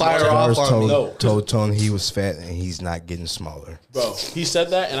gonna was fire smart. off Tavares on me. No. told Tone he was fat, and he's not getting smaller. Bro, he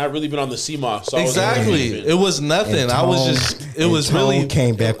said that, and I really been on the CMOS. So Exactly. It was nothing. And I was Tone- just. It and was Tone really.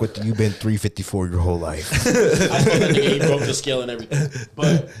 came back with you've been 354 your whole life. I told that nigga he broke the scale and everything.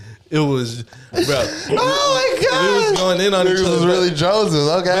 But It was, bro. Oh my God. We was going in on each Niggas other. was really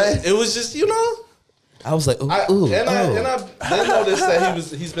Joseph, okay? It was just, you know. I was like, ooh, I ooh, did oh. notice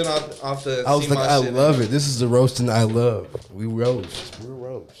that he's been off the. I was like, CMOS I shit. love it. This is the roasting I love. We roast. We're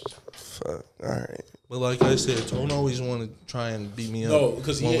roast. Fuck. All right. But like I said, Tone always want to try and beat me up. No,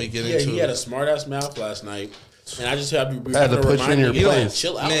 because he had a smart ass mouth last night, and I just had to put you in your place. Like,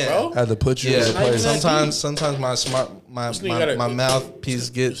 chill out, bro. Had to put you in your place. Sometimes my mouthpiece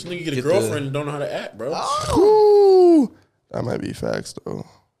gets. This nigga get a girlfriend and don't know how to act, bro. Ooh, that might be facts though.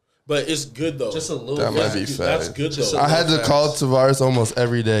 But it's good though. Just a little. That might be facts. That's good though. I had to call Tavares almost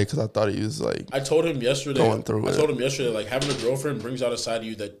every day because I thought he was like. I told him yesterday. Going through it. I told him yesterday, like having a girlfriend brings out a side of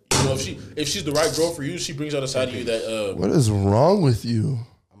you that if she's the right girl for you, she brings out a side of you that. What is wrong with you?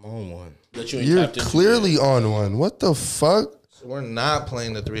 I'm on one. That you ain't You're tapped into clearly yet. on one. What the fuck? So we're not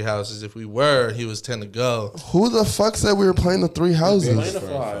playing the 3 houses. If we were, he was 10 to go. Who the fuck said we were playing the 3 houses? Playing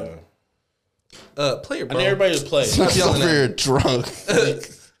a 5. Play it, I bro. need everybody to play. Stop He's yelling over at here me. drunk.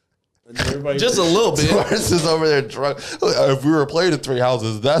 Just a little bit. Tavares is over there drunk. If we were playing the 3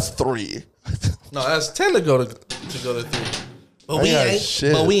 houses, that's 3. No, that's 10 to go to 3. But I we got ain't.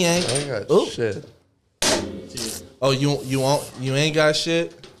 shit. But we I ain't. ain't got Oop. shit. Oh, you ain't got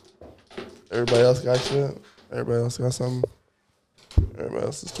shit. Everybody else got shit. Everybody else got something. Everybody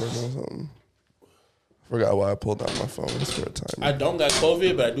else is talking about something. Forgot why I pulled out my phone. It's for a time. I don't got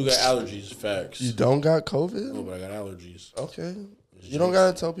COVID, but I do got allergies. Facts. You don't got COVID? No, but I got allergies. Okay. You don't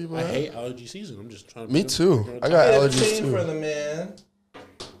gotta tell people I that. hate allergy season. I'm just trying to. Me too. I got allergies too. for the man.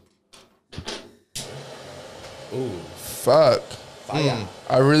 Ooh, fuck.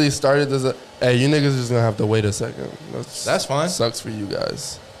 I really started this. Hey, you niggas just gonna have to wait a second. That's fine. Sucks for you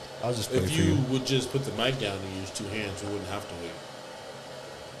guys. I'll just play If for you you. would just put the mic down and use 2 hands, you wouldn't have to wait.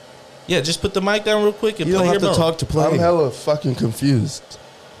 Yeah, just put the mic down real quick and You play don't your have to note. talk to play. I'm hella fucking confused.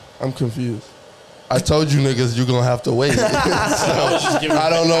 I'm confused. I told you niggas you gonna have to wait. So, I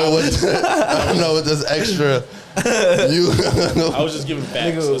don't know what this extra. I was just giving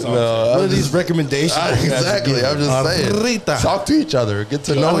facts. That's all I'm saying. No, What are these recommendations? exactly. I'm just saying. Rita. Talk to each other. Get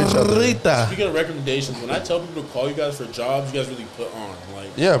to know each other. Rita. Speaking of recommendations, when I tell people to call you guys for jobs, you guys really put on.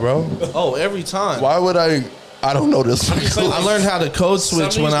 Like, Yeah, bro. Oh, every time. Why would I? I don't know this. I learned how to code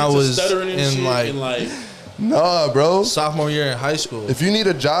switch when I was in like Nah, bro. sophomore year in high school. If you need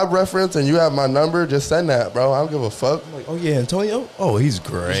a job reference and you have my number, just send that, bro. I don't give a fuck. Oh yeah, Antonio. Oh, he's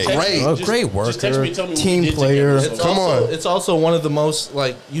great. Great. Oh, Just- great just text worker. me, tell me what we Team did player. together. Come on. It's also one of the most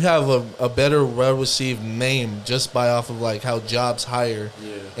like you have a better well-received name just by off of like how jobs hire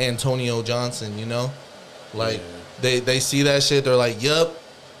Antonio Johnson. You know, like they see that shit. They're like, yup,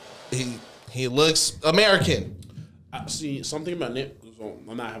 he looks American. I see something about name. So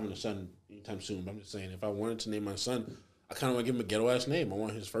I'm not having a son anytime soon, but I'm just saying if I wanted to name my son, I kind of want to give him a ghetto ass name. I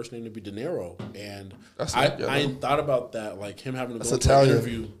want his first name to be De Niro, and That's I not ghetto. ain't thought about that. Like him having to That's go Italian. to an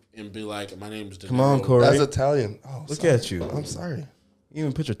interview and be like, "My name's De Niro." Come on, Corey. That's Italian. Oh, Look sorry. at you. I'm sorry. You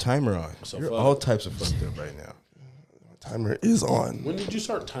even put your timer on. So You're fuck. all types of fucked up right now. My timer is on. When did you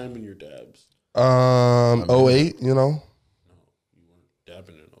start timing your dabs? 08, you know? You weren't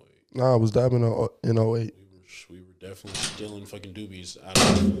dabbing in 08. No, I was dabbing in 08. We were definitely stealing fucking doobies out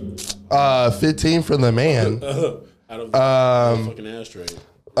of 15 for the man. the fucking ashtray.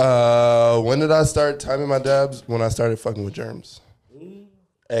 When did I start timing my dabs? When I started fucking with Germs.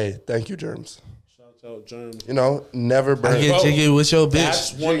 Hey, thank you, Germs. Shouts out Germs. You know, never I burn. get Bro, jiggy with your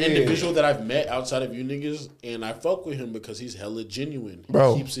That's bitch. one individual that I've met outside of you niggas, and I fuck with him because he's hella genuine.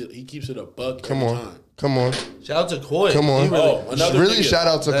 Bro. He keeps it a buck Come every on. time. Come on. Shout out to Coy. Come on. He really- Oh, another Really nigga shout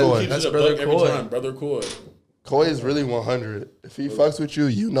out to That Coy. keeps That's it a brother buck every Coy. time. Brother Coy. Coy is really 100. If he fucks with you,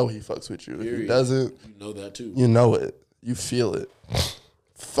 you know he fucks with you. If he Period. doesn't, You know that too. you know it. You feel it.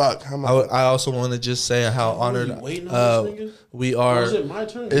 Fuck. How am I also want to just say how honored waiting on this nigga? we Or are. is it my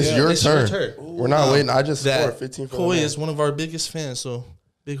turn? It's Yeah. your It's your turn. turn. We're not waiting. I just scored That 15 for the Coy man. is one of our biggest fans, so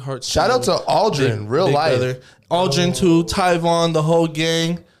big hearts. Shout out to Aldrin, real life. Aldrin too, Tyvon, the whole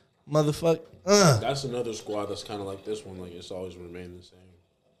gang, motherfucker. That's another squad that's kind of like this one. Like it's always remained the same.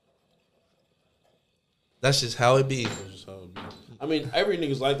 That's just how it be. That's just how it be. I mean, every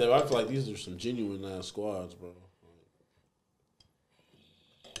nigga's like that. But I feel like these are some genuine ass squads, bro.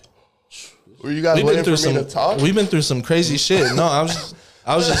 Were you guys We've waiting been for through me some. to talk? We've been through some crazy shit. No, I was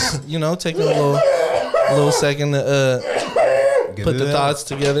just, taking a little second to put the thoughts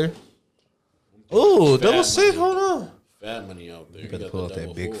together. Ooh, double six. Hold on. Fat money out there. You better got pull the out that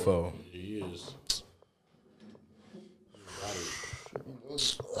double big four. foe. He is.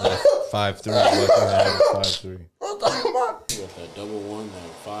 5-3. Lucky I had 5-3. You got that double one,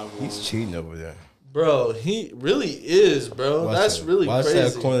 that 5-1. He's cheating over there. Bro, he really is, bro. That's really Watch crazy.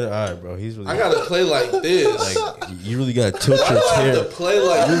 that corner eye, bro. He's really. I gotta play like this. Like you really gotta tilt your I have to chair. play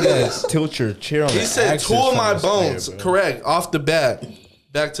like You this. gotta tilt your chair on. He the said axis two of from my this player, bones. bro. Correct. Off the bat.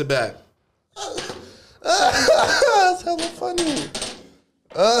 Back to back. That's hella funny.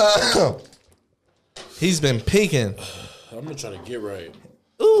 He's been peeking. I'm gonna try to get right.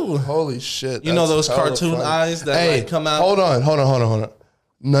 Ooh, Holy shit! you know those hella cartoon funny. eyes that like come out. Hold on.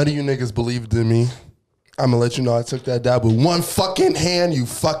 None of you niggas believed in me. I'm gonna let you know I took that dab with one fucking hand, you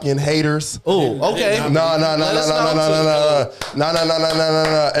fucking haters. Oh, okay. No.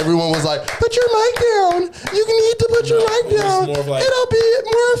 Everyone was like, put your mic down. You need to put your mic down. more of like- It'll be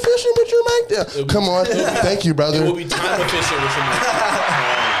more efficient with your mic down. Come on. Thank you, brother. It will be time efficient with some.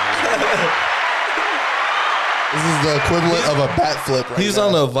 This is the equivalent of a bat flip right He's now.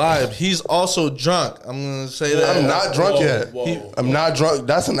 on a vibe. He's also drunk. I'm gonna say that. I'm not drunk yet. Whoa. I'm not drunk.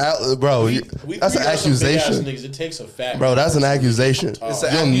 That's an bro. That's an accusation, Niggas. It takes a fact. bro. That's an accusation. It's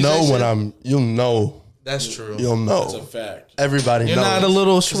an You'll know when accusation? You'll know. That's true. You'll know. That's a fact. Everybody You're knows. not a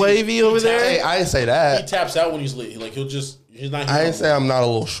little swavy over there. Hey, I didn't say He that. taps out when he's lit. Like he's not. I didn't say I'm not a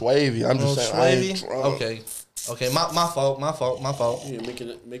little swavy. I'm just saying I ain't Swavy? drunk. Okay, my fault. Yeah,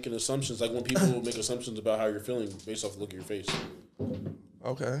 making assumptions. Like when people make assumptions about how you're feeling based off the look of your face.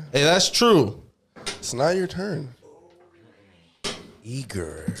 Okay, Hey, that's true. it's not your turn.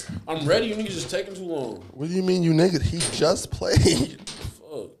 Eager. I'm ready. You niggas just taking too long. What do you mean, you nigga? He just played.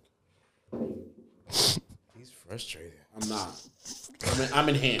 Fuck. He's frustrated. I'm not. I'm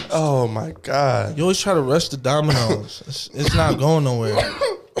enhanced. Oh my god, You always try to rush the dominoes. It's not going nowhere.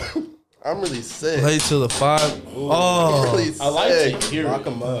 I'm really sick. Play to the 5. I'm Oh, really I like sick. to hear Lock it.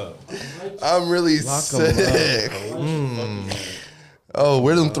 him up. I'm really sick. Oh,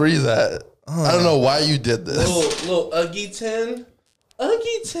 where them threes at? I don't know why you did this. little Uggy 10.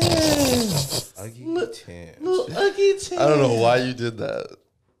 Uggy 10. Uggy 10. Little Uggy 10. I don't know why you did that.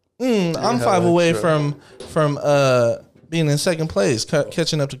 I'm 5 away from being in second place,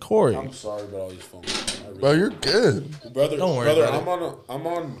 catching up to Corey. I'm sorry about all these phones. Bro, you're good. Brother, Don't worry about I'm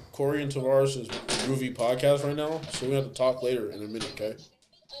on Corey and Tavares' Groovy podcast right now, so we have to talk later in a minute, okay?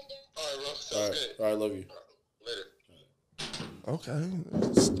 All right, bro. Sounds All right, good. all right, love you. Okay.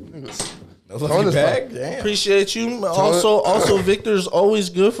 Love you back? Damn. Appreciate you. Also, Victor's always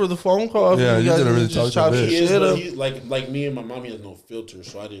good for the phone call. Yeah, you guys didn't really just talk chop to your Vic. He is, shit but up. he's like me and my mom. He has no filter,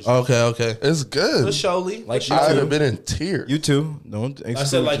 so I just. Okay. It's good. For surely. Like you I'd too. have been in tears. You too. Don't exclude I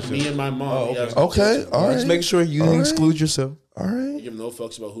said like yourself. me and my mom. He has no Okay, filter. all right. Just make sure you All right. exclude yourself. All I right. give no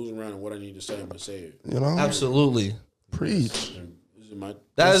fucks about who's around and what I need to say. I'm gonna say it. You know, Absolutely. preach. This is my.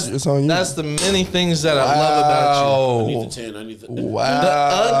 It's on you. That's the many things that I love about you. I need the 10. I need the.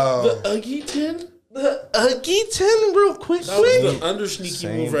 Wow. The Uggy 10. The Uggy 10 real quick. That was the under sneaky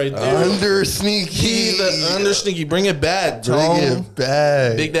move right there. Under sneaky. The under sneaky. Bring it back, Bring Tone. it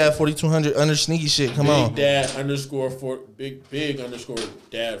back. Big Dad 4200 under sneaky shit. Come on. Big Dad underscore for big underscore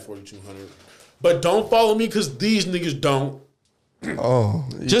Dad 4200. But don't follow me because these niggas don't. Oh,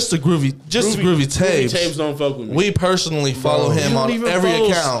 Just the groovy tapes. Groovy tapes don't fuck with me. We personally follow him on every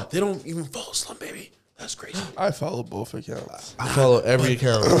account. They don't even follow Slum Baby. That's crazy. I follow both accounts. I follow every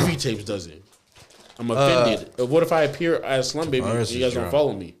account. Groovy Tapes does it. I'm offended. What if I appear as Slum Baby and Ours you is guys don't drunk.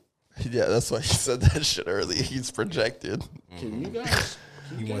 follow me? Yeah, that's why he said that shit earlier. He's projected. Can you guys?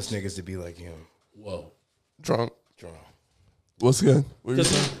 He wants niggas to be like him. Whoa. Drunk. Drunk. What's good? What you Because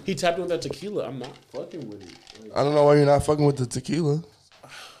saying? he tapped in with that tequila. I'm not fucking with it. Like, I don't know why you're not fucking with the tequila.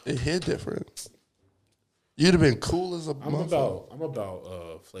 It hit different. You'd have been cool as a I'm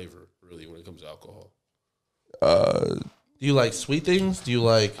about flavor really when it comes to alcohol. Do you like sweet things? Do you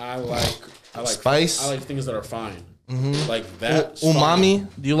like I like Spice? I like things that are fine. Like that. umami?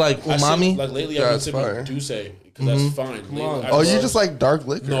 Do you like umami? Like lately, I've been That's sipping fire. Douce because that's fine. Lately, I Oh, you love- just like dark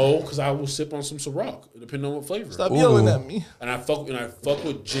liquor? no? Because I will sip on some Ciroc depending on what flavor. Stop yelling Ooh. at me. And I fuck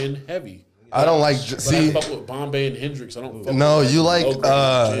with gin heavy. I don't like. But I See, fuck with Bombay and Hendrix. I don't. Fuck no, with you like. low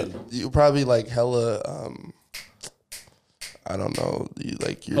grade gin. You probably like hella. I don't know. You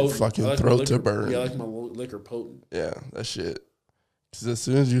like your Potent. I fucking like my throat liquor- to burn. Yeah, I like my liquor potent. Yeah, that shit. Because as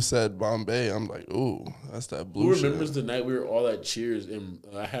soon as you said Bombay, I'm like, ooh, that's that blue Who shit. remembers the night we were all at Cheers and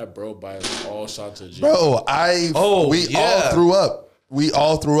I had bro buy us all shots of gin? Bro, we yeah. all threw up. We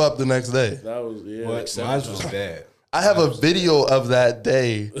all threw up the next day. That was like But seven mine was times. bad. I have a video of that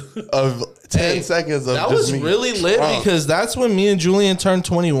day of 10 Hey, seconds of That just was me really lit drunk. because that's when me and Julian turned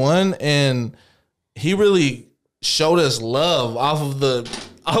 21 and he really showed us love off of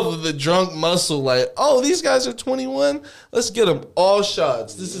the drunk muscle. Like, oh, these guys are 21. Let's get them all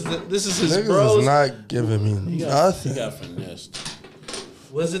shots. This is his Niggas bros. is not giving me He nothing. got finessed.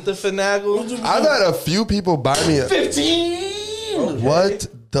 Was it the finagle? I've had a few people buy me a 15. what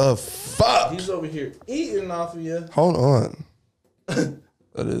the fuck? He's over here eating off of you. Hold on.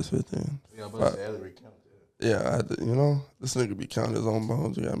 That is 15. Yeah, this nigga be counting his own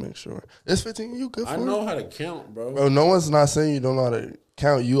bones. You gotta make sure. It's 15. You good for I it? know how to count, bro. Bro, no one's not saying you don't know how to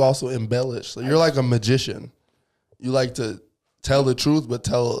count. You also embellish. So you're like a magician. You like to tell the truth, but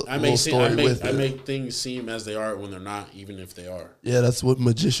tell a little story with it. I make things seem as they are when they're not, even if they are. Yeah, that's what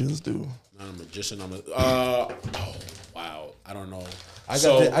magicians do. Not a magician. Oh, wow. I don't know. I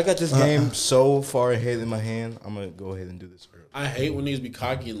got this game so far ahead in my hand. I'm gonna go ahead and do this early. I hate when niggas be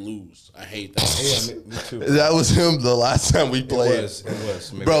cocky and lose. I hate that. Yeah, me too. That was him the last time we played. It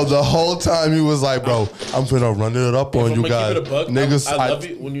was. Bro, the whole time he was like, bro, I'm finna run it up on you guys. Keep it a buck, Niggas, I love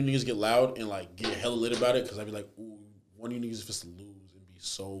it when you niggas get loud and like get hella lit about it because I be like, ooh, one of you niggas is supposed to lose and be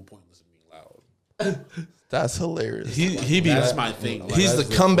so pointless in being loud. That's hilarious. That's my thing. Like, He's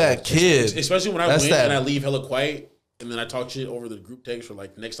the comeback kid. Especially when I win and I leave hella quiet. And then I talk shit over the group text for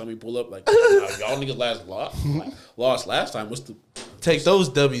like next time we pull up, like y'all niggas lost last time. What's the take those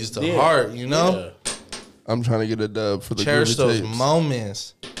W's to heart, you know? Yeah. I'm trying to get a dub for the cherish Groovy those Tapes.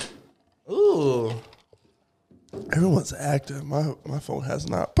 moments. Ooh, everyone's active. My phone has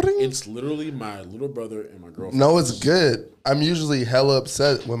not. It's literally my little brother and my girlfriend. No, it's good. I'm usually hella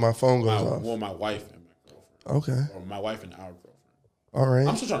upset when my phone goes off. Well, my wife and my girlfriend. Okay. Or my wife and our girlfriend. All right.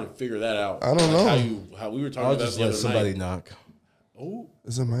 I'm still trying to figure that out. I don't know. How we were talking I'll about just the let other somebody night. knock. Oh,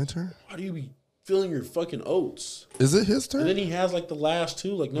 is it my turn? Why do you be filling your fucking oats? Is it his turn? And then he has like the last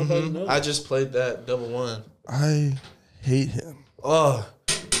two, like nobody knows. I just played that double one. I hate him. Oh,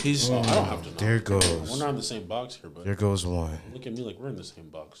 he's. I don't have to know. There goes. We're not in the same box here, but There goes one. look at me like we're in the same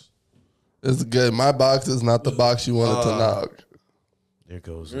box. It's good. My box is not the box you wanted to knock. There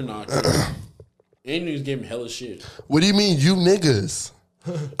goes You're one. not. And you gave him hella shit. What do you mean, you niggas?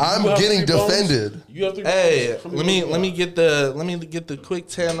 I'm getting defended. You have to. Hey, let me get the quick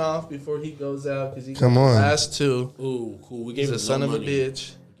 10 off before he goes out because he got the last two. Ooh, cool. We gave He's him a son no of money. a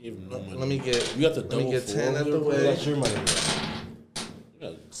bitch. We gave him no money. Let me get. You got the Let double me get 10 out four. the way. That's your money.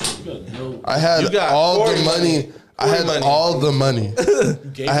 You got no. I had You got all 40 the money. I had money. all the money.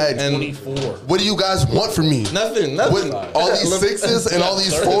 You gave I had him 24. What do you guys want from me? Nothing. With all these sixes and all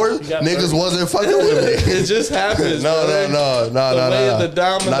these fours, got niggas 30. wasn't fucking with me. It just happens. No. The way of the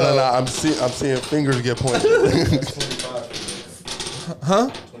domino. No. I'm seeing fingers get pointed.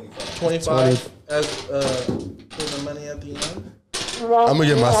 25 as putting the money at the end. I'm gonna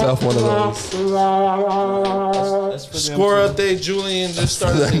get myself one of those. That's for them Score too. update. Julian just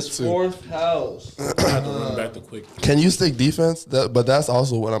started them his too. fourth house. I have to run back the quick. Can you stick defense? But that's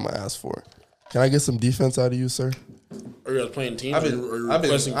also what I'm gonna ask for. Can I get some defense out of you, sir? Are you guys playing teams? I've Are been, you I've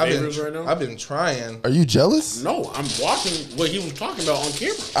requesting been, I've favors been, right now? I've been trying. Are you jealous? No, I'm watching what he was talking about on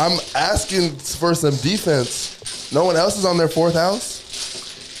camera. I'm asking for some defense. No one else is on their fourth house?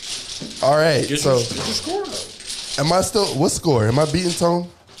 All right, Get so your score up. am I still, what score? Am I beating Tone?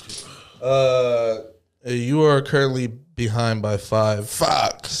 You are currently behind by 5.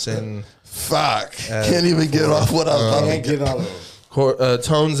 Fuck. And Can't even get off what I'm about to Can't get. get on them.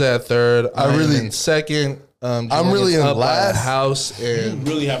 Tone's at 3rd. I'm really- in 2nd. I'm really in up by a last. house You and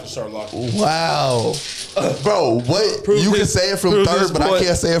really have to start locking. Wow. Bro, what? Prove You can his- say it from prove third, his but I point.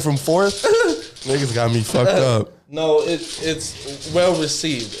 can't say it from fourth? Niggas got me fucked up. no, it's well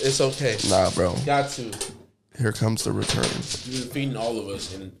received. It's okay. Nah, bro. Got to. Here comes the return. You've been feeding all of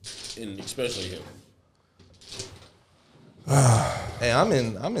us, and especially him. Hey, I'm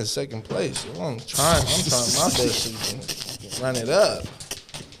in 2nd place. I'm trying my best to run it up.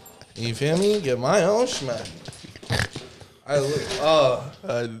 You feel me? Get my own smack. I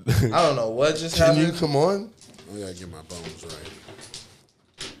don't know what just Can happened. you come on? I gotta get my bones right.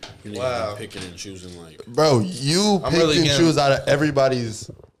 You Wow. picking and choosing like. Bro, you I'm pick really and getting- choose out of everybody's.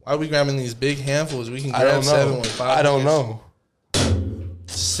 Why are we grabbing these big handfuls? We can I grab don't 7 know. with 5. I don't know.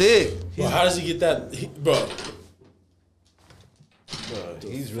 Sick. Bro, how does he get that, bro?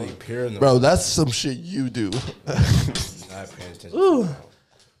 He's really pure. Bro, that's some shit you do. He's not paying attention.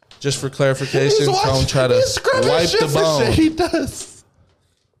 Just for clarification, Tone try to wipe the bone. Shit he does.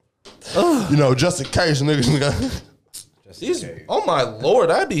 You know, just in case niggas got. These, oh my lord,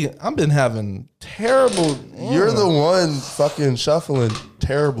 I've been having terrible. You're the one fucking shuffling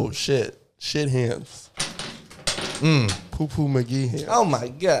terrible shit. Shit hands. Poo poo McGee hands. Oh my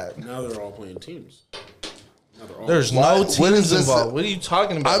god. Now they're all playing teams. Now they're all There's Why- no what is teams this? involved. What are you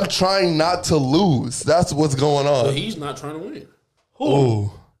talking about? I'm trying not to lose. That's what's going But on. he's not trying to win.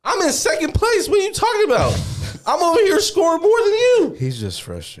 Ooh. I'm in 2nd place. What are you talking about? I'm over here scoring more than you. He's just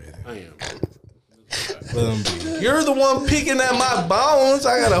frustrated. I am. Let him be. You're the one peeking at my bones.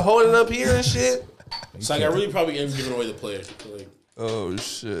 I gotta hold it up here and shit. It's like I really probably am giving away the player. Like, Oh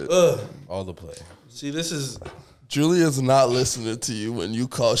shit. All the play. See, this is Julia's not listening to you when you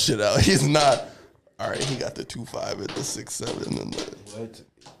call shit out. He's not. All right, he got the 2.5 and the 6.7 and the. What?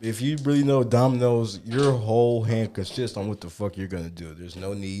 If you really know dominoes, your whole hand consists on what the fuck you're gonna do. There's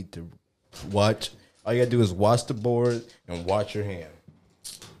no need to watch. All you gotta do is watch the board and watch your hand.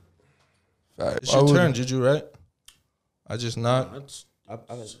 It's your turn, Juju, right? I just not. I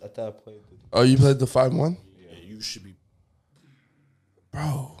thought I played. Oh, you played the 5-1? Yeah, you should be.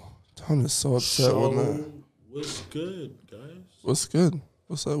 Bro, Tone is so upset with that. What's good, guys? What's good?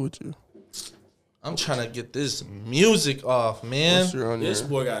 What's up with you? I'm trying to get this music off, man. What's your on This your...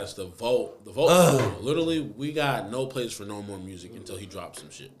 boy got us the vote. The vote. Literally, we got no place for no more music until he drops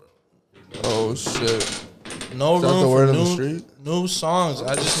some shit, bro. Oh, shit. No Is that the room word for on the street? new songs.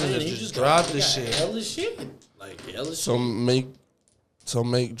 I just need to just drop this shit. Hella shit. Like, hella So shit.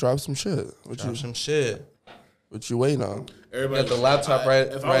 make drop some shit. Drop some shit. What you waiting on? I got the laptop right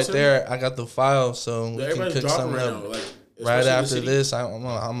there. I got the file, so we can Everybody's cook dropping something right up. now. Like, Right especially in the after city. this, I'm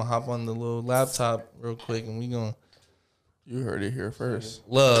gonna hop on the little laptop real quick, and we gonna You heard it here first.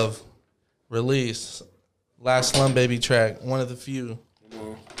 Love release last Slum Baby track, one of the few.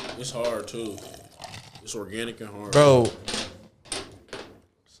 It's hard too. It's organic and hard, Bro.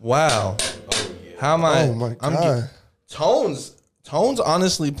 Wow. How am I? Oh my God. Tone's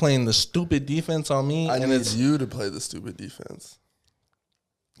honestly playing the stupid defense on me, I and need it's you to play the stupid defense.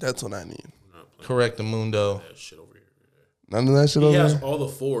 That's what I need. correct the mundo. that shit over here. None of that shit He over has there? all the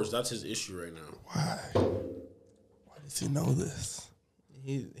fours. That's his issue right now. Why? Why does he know this?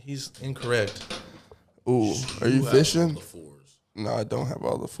 He's incorrect. Ooh, are you have all fishing? the fours. No, I don't have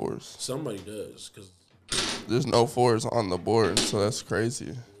all the fours. Somebody does, because There's no fours on the board, so that's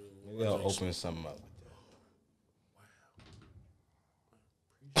crazy. Maybe I'll open something up.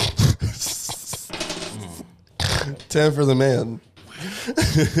 10 for the man.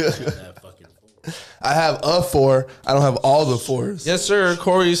 that fucking four. I have a 4. I don't have all the 4s. Yes, sir.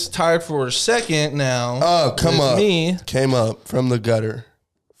 Corey's tied for second now. Oh, come with up. Me. Came up from the gutter,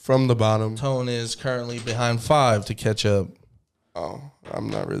 from the bottom. Tone is currently behind 5 to catch up. Oh, I'm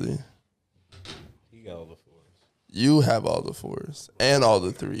not really. He got all the fours. You have all the 4s and all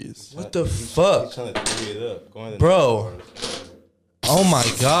the 3s. What the He's fuck, trying to three it up. Go ahead and bro? Oh my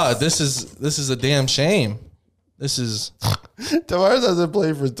God, this is a damn shame. This is, Tavares hasn't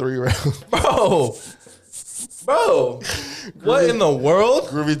played for 3 rounds. bro. What in the world?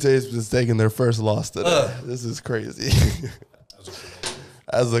 Groovy Tapes is taking their first loss today. This is crazy.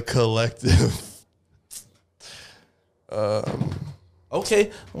 As a collective.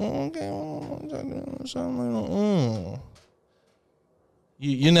 Okay.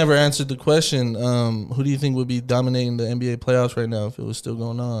 You never answered the question. Who do you think would be dominating the NBA playoffs right now if it was still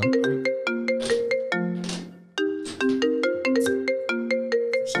going on?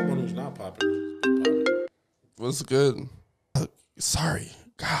 For someone who's not popping. What's good? Sorry.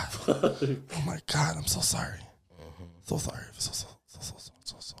 God. Oh my God, I'm so sorry. So sorry. So sorry.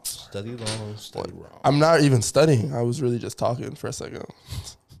 Study long, study wrong. I'm not even studying. I was really just talking for a second.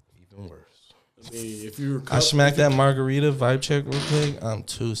 Even worse. I mean, if you were I smacked that margarita vibe check real quick. I'm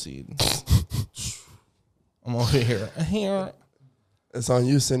 2 seed. I'm over here. It's on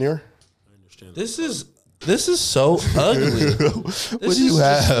you, Senior. I understand. This is so ugly. What do you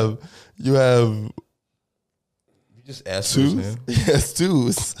have? You have You just asked for 2s? man. Yes,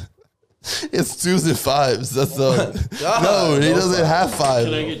 2s. It's 2s and 5s. That's all. God, No, he doesn't have 5.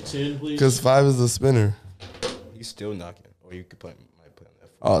 Can I get 10, please? Because 5 is the spinner. He's still knocking. Or you could might play on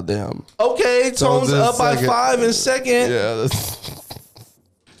that. Oh, damn. Okay, So Tone's this up by second- 5 in second. Yeah, that's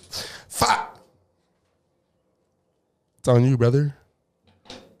 5. It's on you, brother.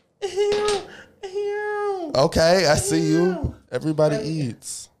 Okay, I see you. Everybody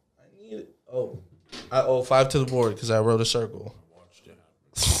eats. I owe 5 to the board because I wrote a circle.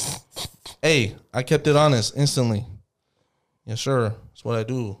 Hey, I kept it honest instantly. Yes, sir. That's what I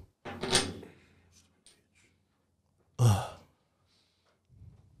do.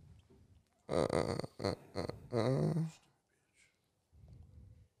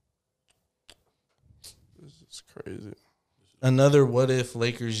 This is crazy. Another what if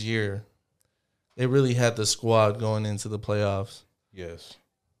Lakers year. They really had the squad going into the playoffs. Yes.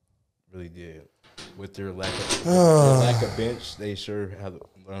 Really did. With their lack of bench, they sure have to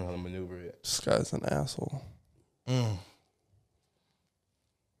learn how to maneuver it. This guy's an asshole.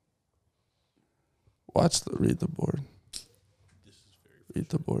 Read the board. Read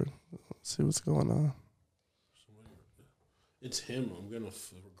the board. Let's see what's going on. It's him. I'm gonna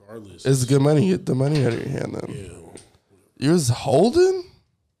regardless. It's good money. Get the money out of your hand then. Yeah. You're just holding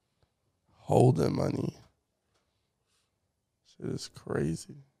money. Shit is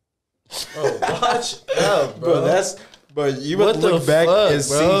crazy. Bro, watch out, bro. Bro, But you What would the look back fuck, and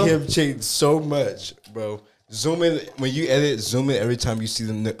bro? see him change so much, bro. Zoom in when you edit. Zoom in every time you see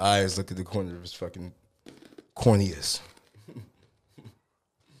them eyes look at the corner of his fucking corneas.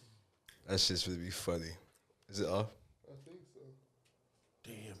 That shit's gonna be funny. Is it off?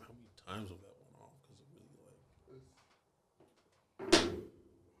 Damn, how many times was that one off? Because it really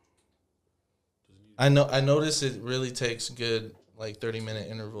like. I noticed it really takes good like 30-minute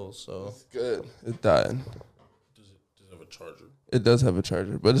intervals. So Good. It died. Does it have a charger? It does have a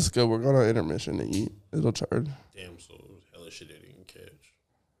charger, but it's good. We're going on intermission to eat. It'll charge. Damn, so it was hella shit I didn't catch.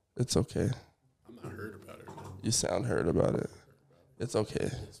 It's okay. I'm not heard about it. Man. You sound hurt about it. It's okay.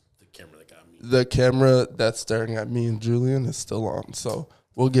 It's the camera that got me. The camera that's staring at me and Julian is still on, so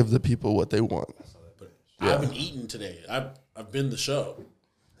we'll give the people what they want. But I haven't eaten today. I've been the show.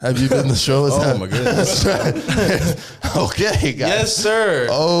 Have you been the show? Oh my goodness! Okay, guys. yes, sir.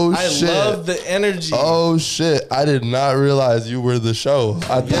 Oh, I shit. love the energy. Oh shit! I did not realize you were the show.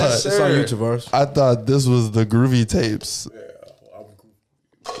 I Yes, thought sir. It's on you, Tavares. I thought this was the Groovy Tapes.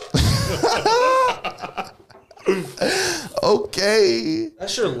 Okay.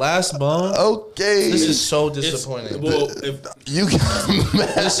 That's your last bone. Okay. This is so disappointing. Well, if You got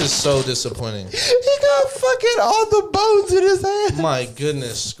mad. This is so disappointing. He got fucking all the bones in his hand. My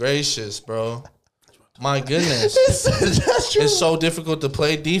goodness gracious, bro. My goodness. That's your It's so difficult to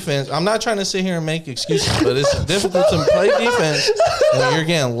play defense. I'm not trying to sit here and make excuses, but it's difficult to play defense when you're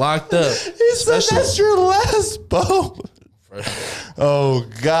getting locked up. He said that's your last bone. Oh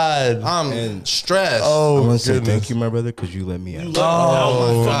God. I'm stressed. I Oh want to say goodness. thank you, my brother, because you let me out.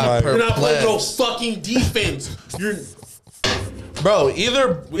 Oh, my God, you're not playing no perplexed. fucking defense. You're Bro,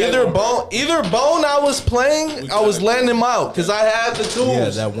 either bone I was playing, I was letting him out because I had the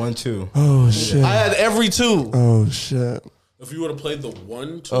tools. Yeah, that 1-2. Oh shit. I had every tool. Oh shit. if you would have played the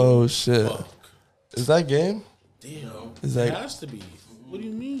 1-2. Oh shit. Fuck. Is that game? Damn. Is It that has to be. What do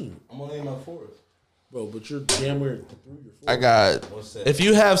you mean, I'm only in my fourth. bro? But you're damn near through your 4. I got If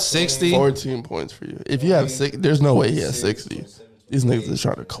you have 60, 14 points for you. If you have 6, there's no way he has 60. These niggas are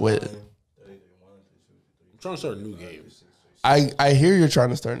trying to quit. I'm trying to start a new game. I hear you're trying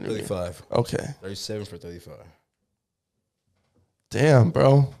to start a new game. 35. Okay. 37 for 35. Damn,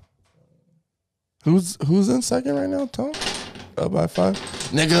 bro. Who's in second right now, Tom? Up by 5?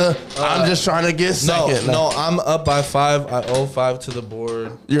 Nigga, I'm just trying to get second. no, I'm up by 5. I owe 5 to the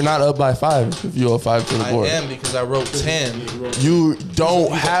board. You're not up by 5 if you owe 5 to the I board. am because I wrote 10. You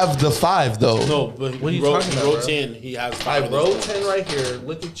don't have the 5 though. No, but What are you he wrote, talking he about, wrote bro? 10. He has I 5. of wrote those. 10 right here.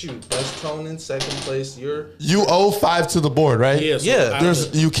 Look at you. Best tone in second place. You owe 5 to the board, right? Yeah, so Yeah,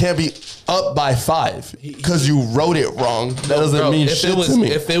 after- You can't be up by 5 because you wrote it wrong. That doesn't Bro, mean if shit it was to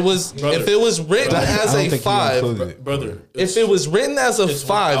me. if it was written I as don't a think you 5, included it. brother. if it was written as a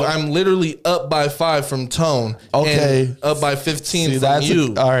 5, without- I'm literally up by 5 from tone. Okay. and up by 15 See, from that's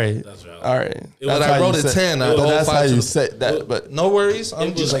you. all right. That's valid. All right. was- That's I how wrote you a say- 10, I But owe that's 5 how to you the- say that. But No worries. I'm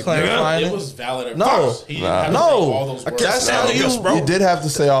It just was- clarifying It it. was valid at No. first. He didn't have to say No. all those words. That's how you. you did have to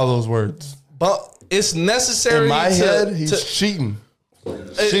say all those words. But it's necessary. In my to, head, he's to- cheating.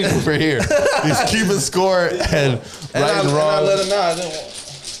 Cheating over here. He's keeping score and right and and I wrong. let him know. I didn't want,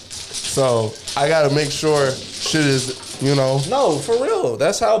 So I gotta make sure shit is, no, for real.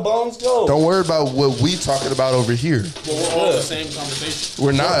 That's how bones go. Don't worry about what we talking about over here. But we're all in the same conversation.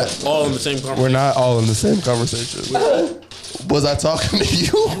 We're not. All in the same conversation. We're not all in the same conversation. Was I talking to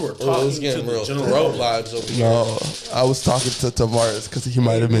you? We're Oh, it's talking to getting the real general throat public. vibes over here. No, I was talking to Tavares because he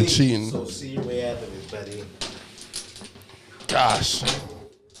might have been cheating. So see your way out of it, buddy. Gosh.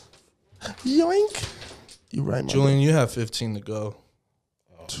 Yoink. You right, my Julian, you have 15 to go.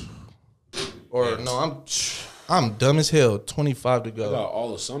 Or no, I'm dumb as hell. 25 to I go. got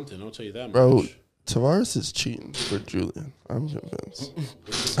all of something. I'll tell you that bro. much. Tavares is cheating for Julian. I'm convinced.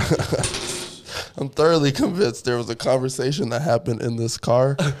 I'm thoroughly convinced there was a conversation that happened in this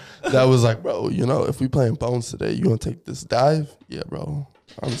car that was like, bro, if we playing bones today, you gonna take this dive? Yeah, bro.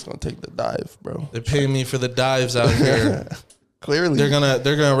 I'm just gonna take the dive, bro. They're paying me for the dives out here. Clearly, They're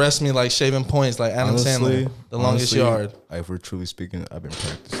gonna arrest me like shaving points, like Adam Sandler, the longest yard. If we're truly speaking, I've been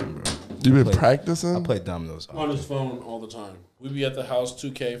practicing, bro. you've been practicing. I play dominoes. On his phone all the time. We be at the house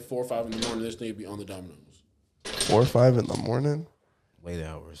 2K 4 or 5 in the morning. This nigga be on the dominoes. 4 or 5 in the morning. Late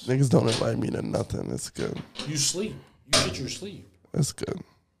hours. Niggas don't invite me to nothing. It's good. You sleep. You get your sleep. It's good.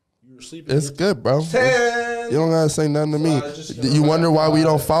 You were sleeping. It's good, bro. 10. You don't gotta say nothing to me. I just gonna You wonder why we write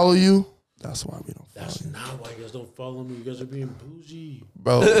don't follow you? That's why we don't follow That's you, not why you guys don't follow me. You guys are being bougie.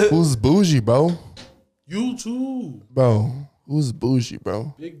 bro. Who's bougie, bro? You too. Bro, who's bougie,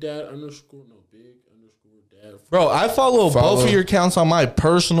 bro? Big dad underscore no big underscore dad. Bro, I follow both of your accounts on my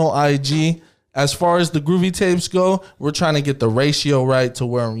personal IG, as far as the Groovy Tapes go, we're trying to get the ratio right to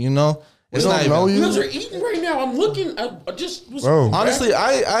where, you know, it's not even. You guys are eating right now. I'm looking. I just was. Honestly,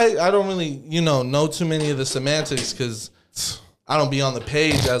 I don't really, know too many of the semantics because I don't be on the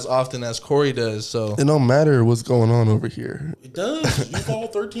page as often as Corey does. So it don't matter what's going on over here. It does. You follow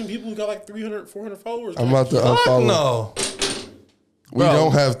 13 people who got like 300, 400 followers. I'm about to unfollow. No. We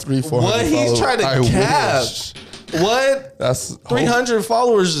don't have 300, 400 What followers. he's trying to cap? What? That's 300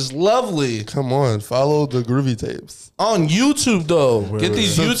 followers is lovely. Come on, follow the Groovy Tapes On YouTube though. Get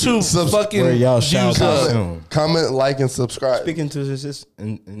these YouTube fucking where y'all shout views out up. soon. Comment, like, and subscribe. Speak into this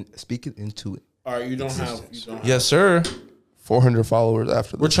and speak it into it. All right, you don't have. Yes, sir. 400 followers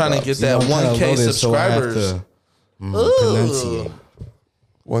after this. We're trying to get that 1K subscribers. Pronunciate.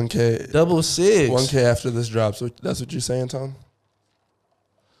 1K. 666. 1K after this drops. So that's what you're saying, Tom?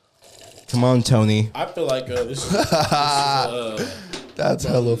 Come on, Tony. I feel like this is That's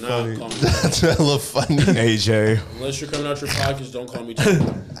hella Nah, funny. call me. That's hella funny. AJ. unless you're coming out your pockets, don't call me Tony.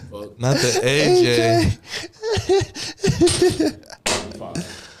 Fuck. Not the AJ.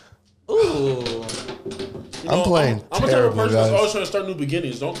 Ooh. I'm playing I'm a type of terrible, person that's guys. always trying to start new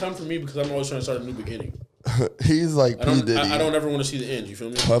beginnings. Don't come for me because I'm always trying to start a new beginning. He's like I P. don't. Diddy. I don't ever want to see the end. You feel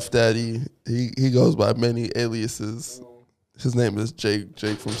me? Puff Daddy. He goes by many aliases. His name is Jake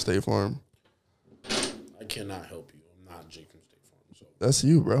from State Farm. I cannot help you. I'm not Jake from State Farm. So That's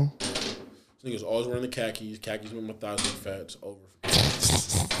you, bro. this nigga's always wearing the khakis. Khakis make my thighs look fat. It's over.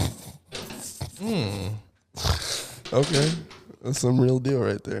 Okay. That's some real deal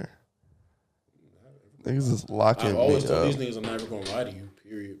right there. Niggas is locking I've me always told up. these niggas I'm never gonna lie to you.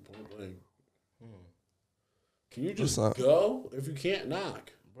 Period. Point blank. Can you just What's up? go? If you can't,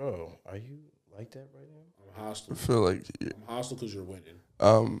 knock. Bro, are you like that right now? I'm hostile. I feel like, I'm hostile because you're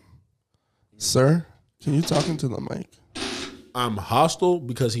winning. sir, can you talk into the mic? I'm hostile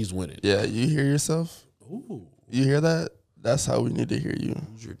because he's winning. Yeah, you hear yourself? Ooh, You hear that? That's how we need to hear you.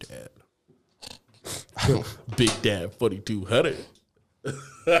 who's your dad? Big Dad 4200.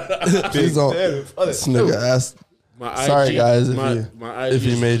 Please don't. This nigga asked. My Sorry, IG, guys, my IG if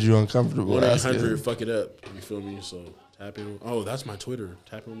he is made you uncomfortable. Ask 1-800 it. fuck it up. You feel me? So tap in. Oh, that's my Twitter.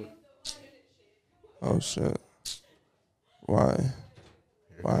 Tap in. Oh shit. Why?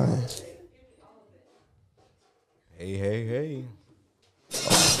 Why? Hey.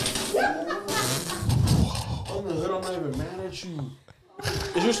 On the hood, I'm not even mad at you.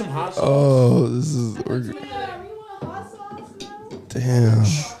 Is there some hot sauce? Oh, this is. Damn.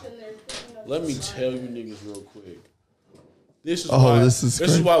 Let me tell you niggas real quick. This is Oh, why. this is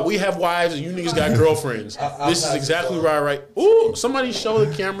crazy. why we have wives and you niggas got girlfriends. This is exactly right. Ooh, somebody show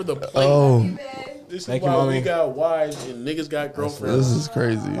the camera the plate. Oh, This is Thank you, why mommy. we got wives and niggas got girlfriends. this is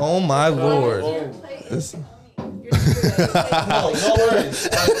crazy. Oh my lord. This, No worries.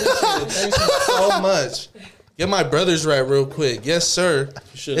 I appreciate it. Thank you so much. Get my brothers right real quick. Yes, sir.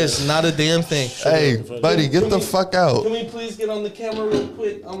 It's not a damn thing. hey, buddy, get the fuck out. Can we please get on the camera real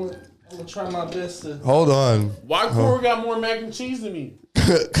quick? I'm gonna try my best to. Hold on. Why Corey got more mac and cheese than me?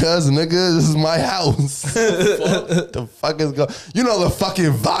 Cuz, nigga, this is my house. The fuck is going? You know the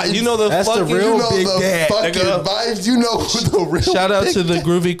fucking vibes. You know the That's the fucking. real You know Big the Dad, fucking nigga. vibes. You know the real. Shout out Big to the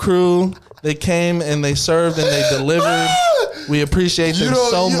Groovy crew. They came and they served and they delivered. We appreciate them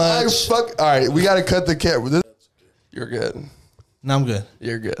so much. All right, we gotta cut the camera. You're good. No, I'm good.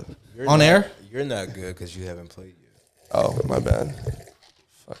 You're good. On air? You're not good because you haven't played yet. Oh, my bad.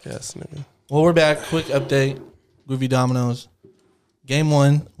 Fuck ass nigga. Well, we're back. Quick update. Groovy Dominoes. Game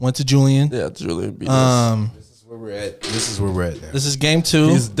 1 went to Julian. Yeah, Julian beat us. This is where we're at. This is where we're at now. This is game 2.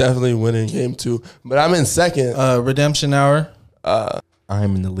 He's definitely winning game 2, but I'm in second. Redemption hour.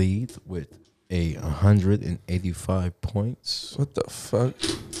 I'm in the lead with 185 points. What the fuck?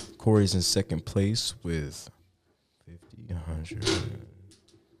 Corey's in second place with 50, 100,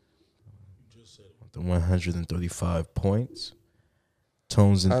 135 points.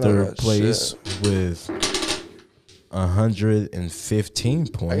 Tone's in I know third that place with 115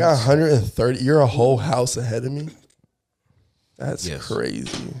 points. I got 130. You're a whole house ahead of me. That's Yes.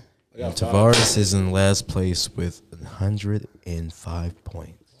 crazy. And Tavares is in last place with 105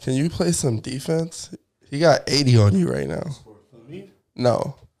 points. Can you play some defense? He got 80 on you right now.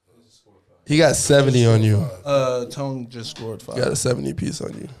 No. He got 70 on you. Tone just scored 5. He got a 70 piece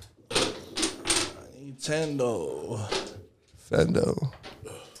on you. Nintendo. Fendo.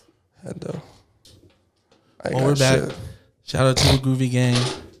 Hendo. I ain't Well, we're got back. shit. Shout out to the Groovy Gang.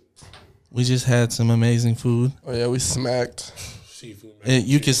 We just had some amazing food. Oh, yeah, we smacked. Seafood.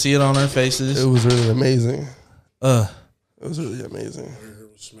 You can see it on our It faces. was really amazing. Uh, It was really amazing.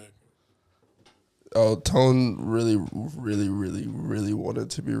 Smack. Oh, Tone really wanted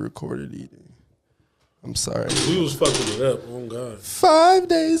to be recorded eating. I'm sorry. We was fucking it up. Oh God. 5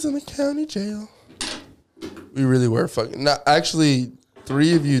 days in the county jail. We really were fucking. Not actually.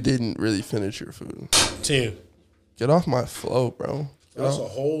 3 of you didn't really finish your food. 10. Get off my flow, bro. That's a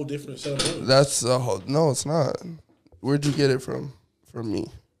whole different set of money. That's a whole. No, it's not. Where'd you get it from? From me.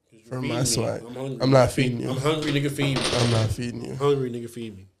 From my Feeding me. swag. I'm hungry. I'm not feeding you. I'm hungry, nigga. Feed me. I'm not feeding you. Hungry, nigga.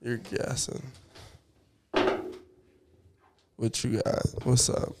 Feed me. You're gassing. What you got? What's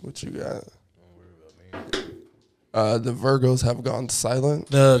up? What you got? The Virgos have gone silent.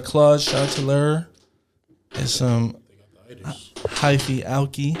 The Claude Chateleur and some hyphy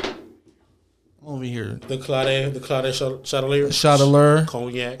alky. I'm over here. The Claude Chateleur. Chateleur.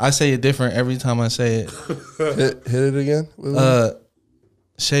 Cognac. I say it different every time I say it. Hit it again. Willie?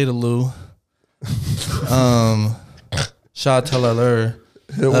 Chateleur. Chateleur.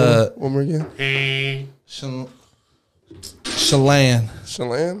 Hit it one more again. Chelan.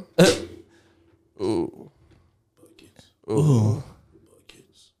 Chelan. Ooh. Ooh.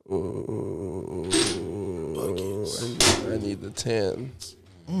 Ooh. I need the 10.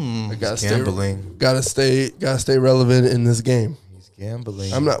 I gotta Gambling. Gotta stay relevant in this game. He's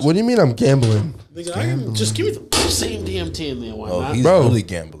gambling. I'm not. What do you mean I'm gambling? Nigga, just give me the same damn 10 then. Why not? He's Bro. really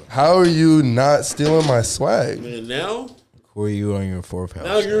gambling. How are you not stealing my swag? Man, now Who are you on your 4th house?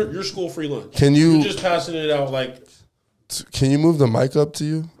 now you're school free lunch. Can you You're just passing it out like move the mic up to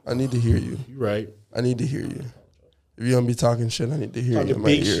you? I need to hear you. you right. I need to hear you. If you're gonna be talking shit, I need to hear you Talking in my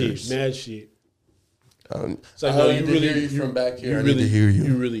big ears. shit, mad shit. It's like I no, need you to really hear you from back here. I really need to hear you.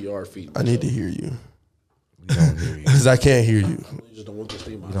 You really are feeding. I need to hear you We don't hear you. because I can't hear you. You just don't want this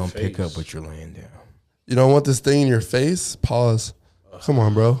thing in my You don't face. pick up what you're laying down. You don't want this thing in your face? Pause. Come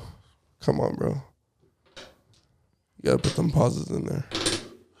on, bro. Come on, bro. You gotta put them pauses in there.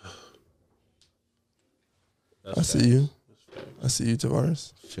 I see you. I see you,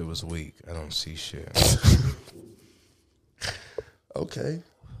 Tavares. Shit was weak. I don't see shit. Okay.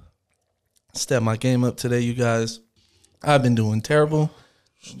 Step my game up today, you guys. I've been doing terrible.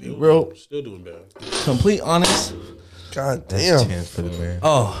 Still doing bad. Complete honest. God That's damn. 10 for the man.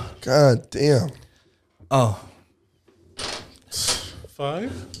 Oh, God damn. oh.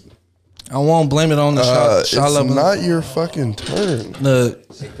 5. I won't blame it on the It's not your fucking turn.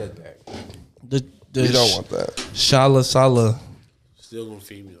 Take that back. The You don't want that. Shala Sala. Still gonna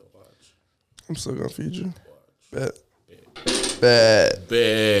feed me though. Watch. I'm still gonna feed you. Bet. Bet.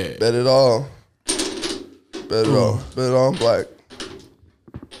 Bad. Bet it all. Bet it all. Bet it all on black.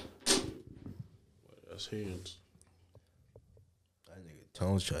 That's hands. That nigga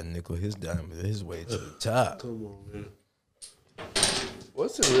Tone's trying to nickel his diamond his way to the top. Come on, man.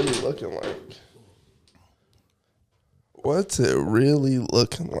 What's it really looking like? What's it really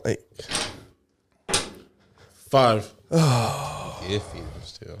looking like? 5. Iffy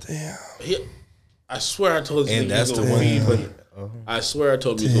still. Damn. I swear I told you. And that's the one. Feed, but I swear I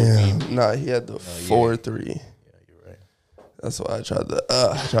told him he's gonna feed me. Damn. Nah, he had the 4-3. Yeah, you're right. That's why I tried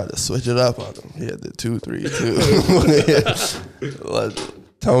to switch it up on him. He had the 2-3 too.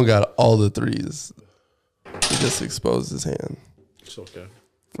 Tone got all the threes. He just exposed his hand. It's okay.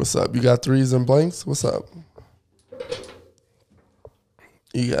 What's up? You got threes and blanks? What's up?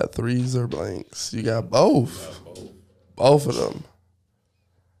 You got threes or blanks? You got both. Both of them.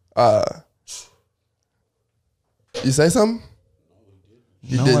 You say something?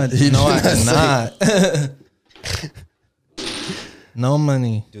 No, I did not. No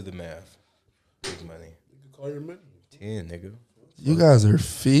money. Do the math. Big money. You can call your man. 10, nigga. You guys are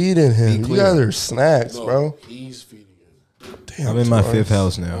feeding him. You clear. guys are snacks, No, bro. he's feeding him. Damn, I'm in my Tavares. 5th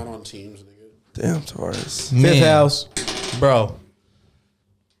house Not now. on teams, nigga. Damn, Tavares. Man, 5th house. bro.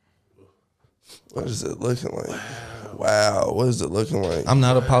 What is it looking like? Wow. What is it looking like? I'm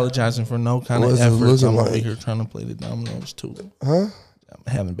not apologizing for no kind What of is it efforts. I'm looking over like? here trying to play the dominoes too. Huh? I'm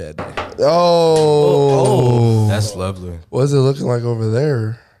having a bad day. Oh. That's lovely. What's it looking like over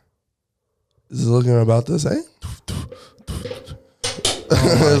there? Is it looking about the same?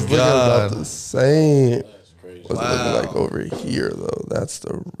 It's looking about the same. Crazy. What's it looking like over here, though? That's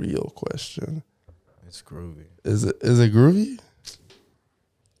the real question. It's groovy. Is it groovy?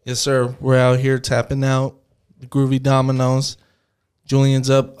 Yes, sir. We're out here tapping out the Groovy Dominoes. Julian's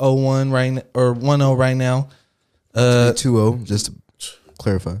up 0-1 right now, or 1-0 right now. 2-0, just to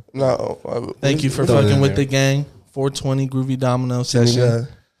clarify. No. Thank you for Throw it fucking in with there. the gang. 420 Groovy Domino Can session.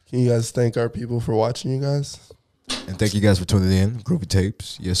 you guys thank our people for watching you guys? And thank you guys for tuning in. Groovy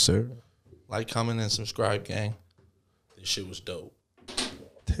Tapes. Yes, sir. Like, comment, and subscribe, gang. This shit was dope.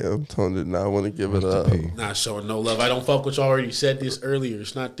 Damn, Tone did not want to give it up. P. Not showing no love. I don't fuck with you. Already said this earlier.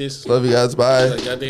 It's not this. Love you guys. Bye. Like, goddamn.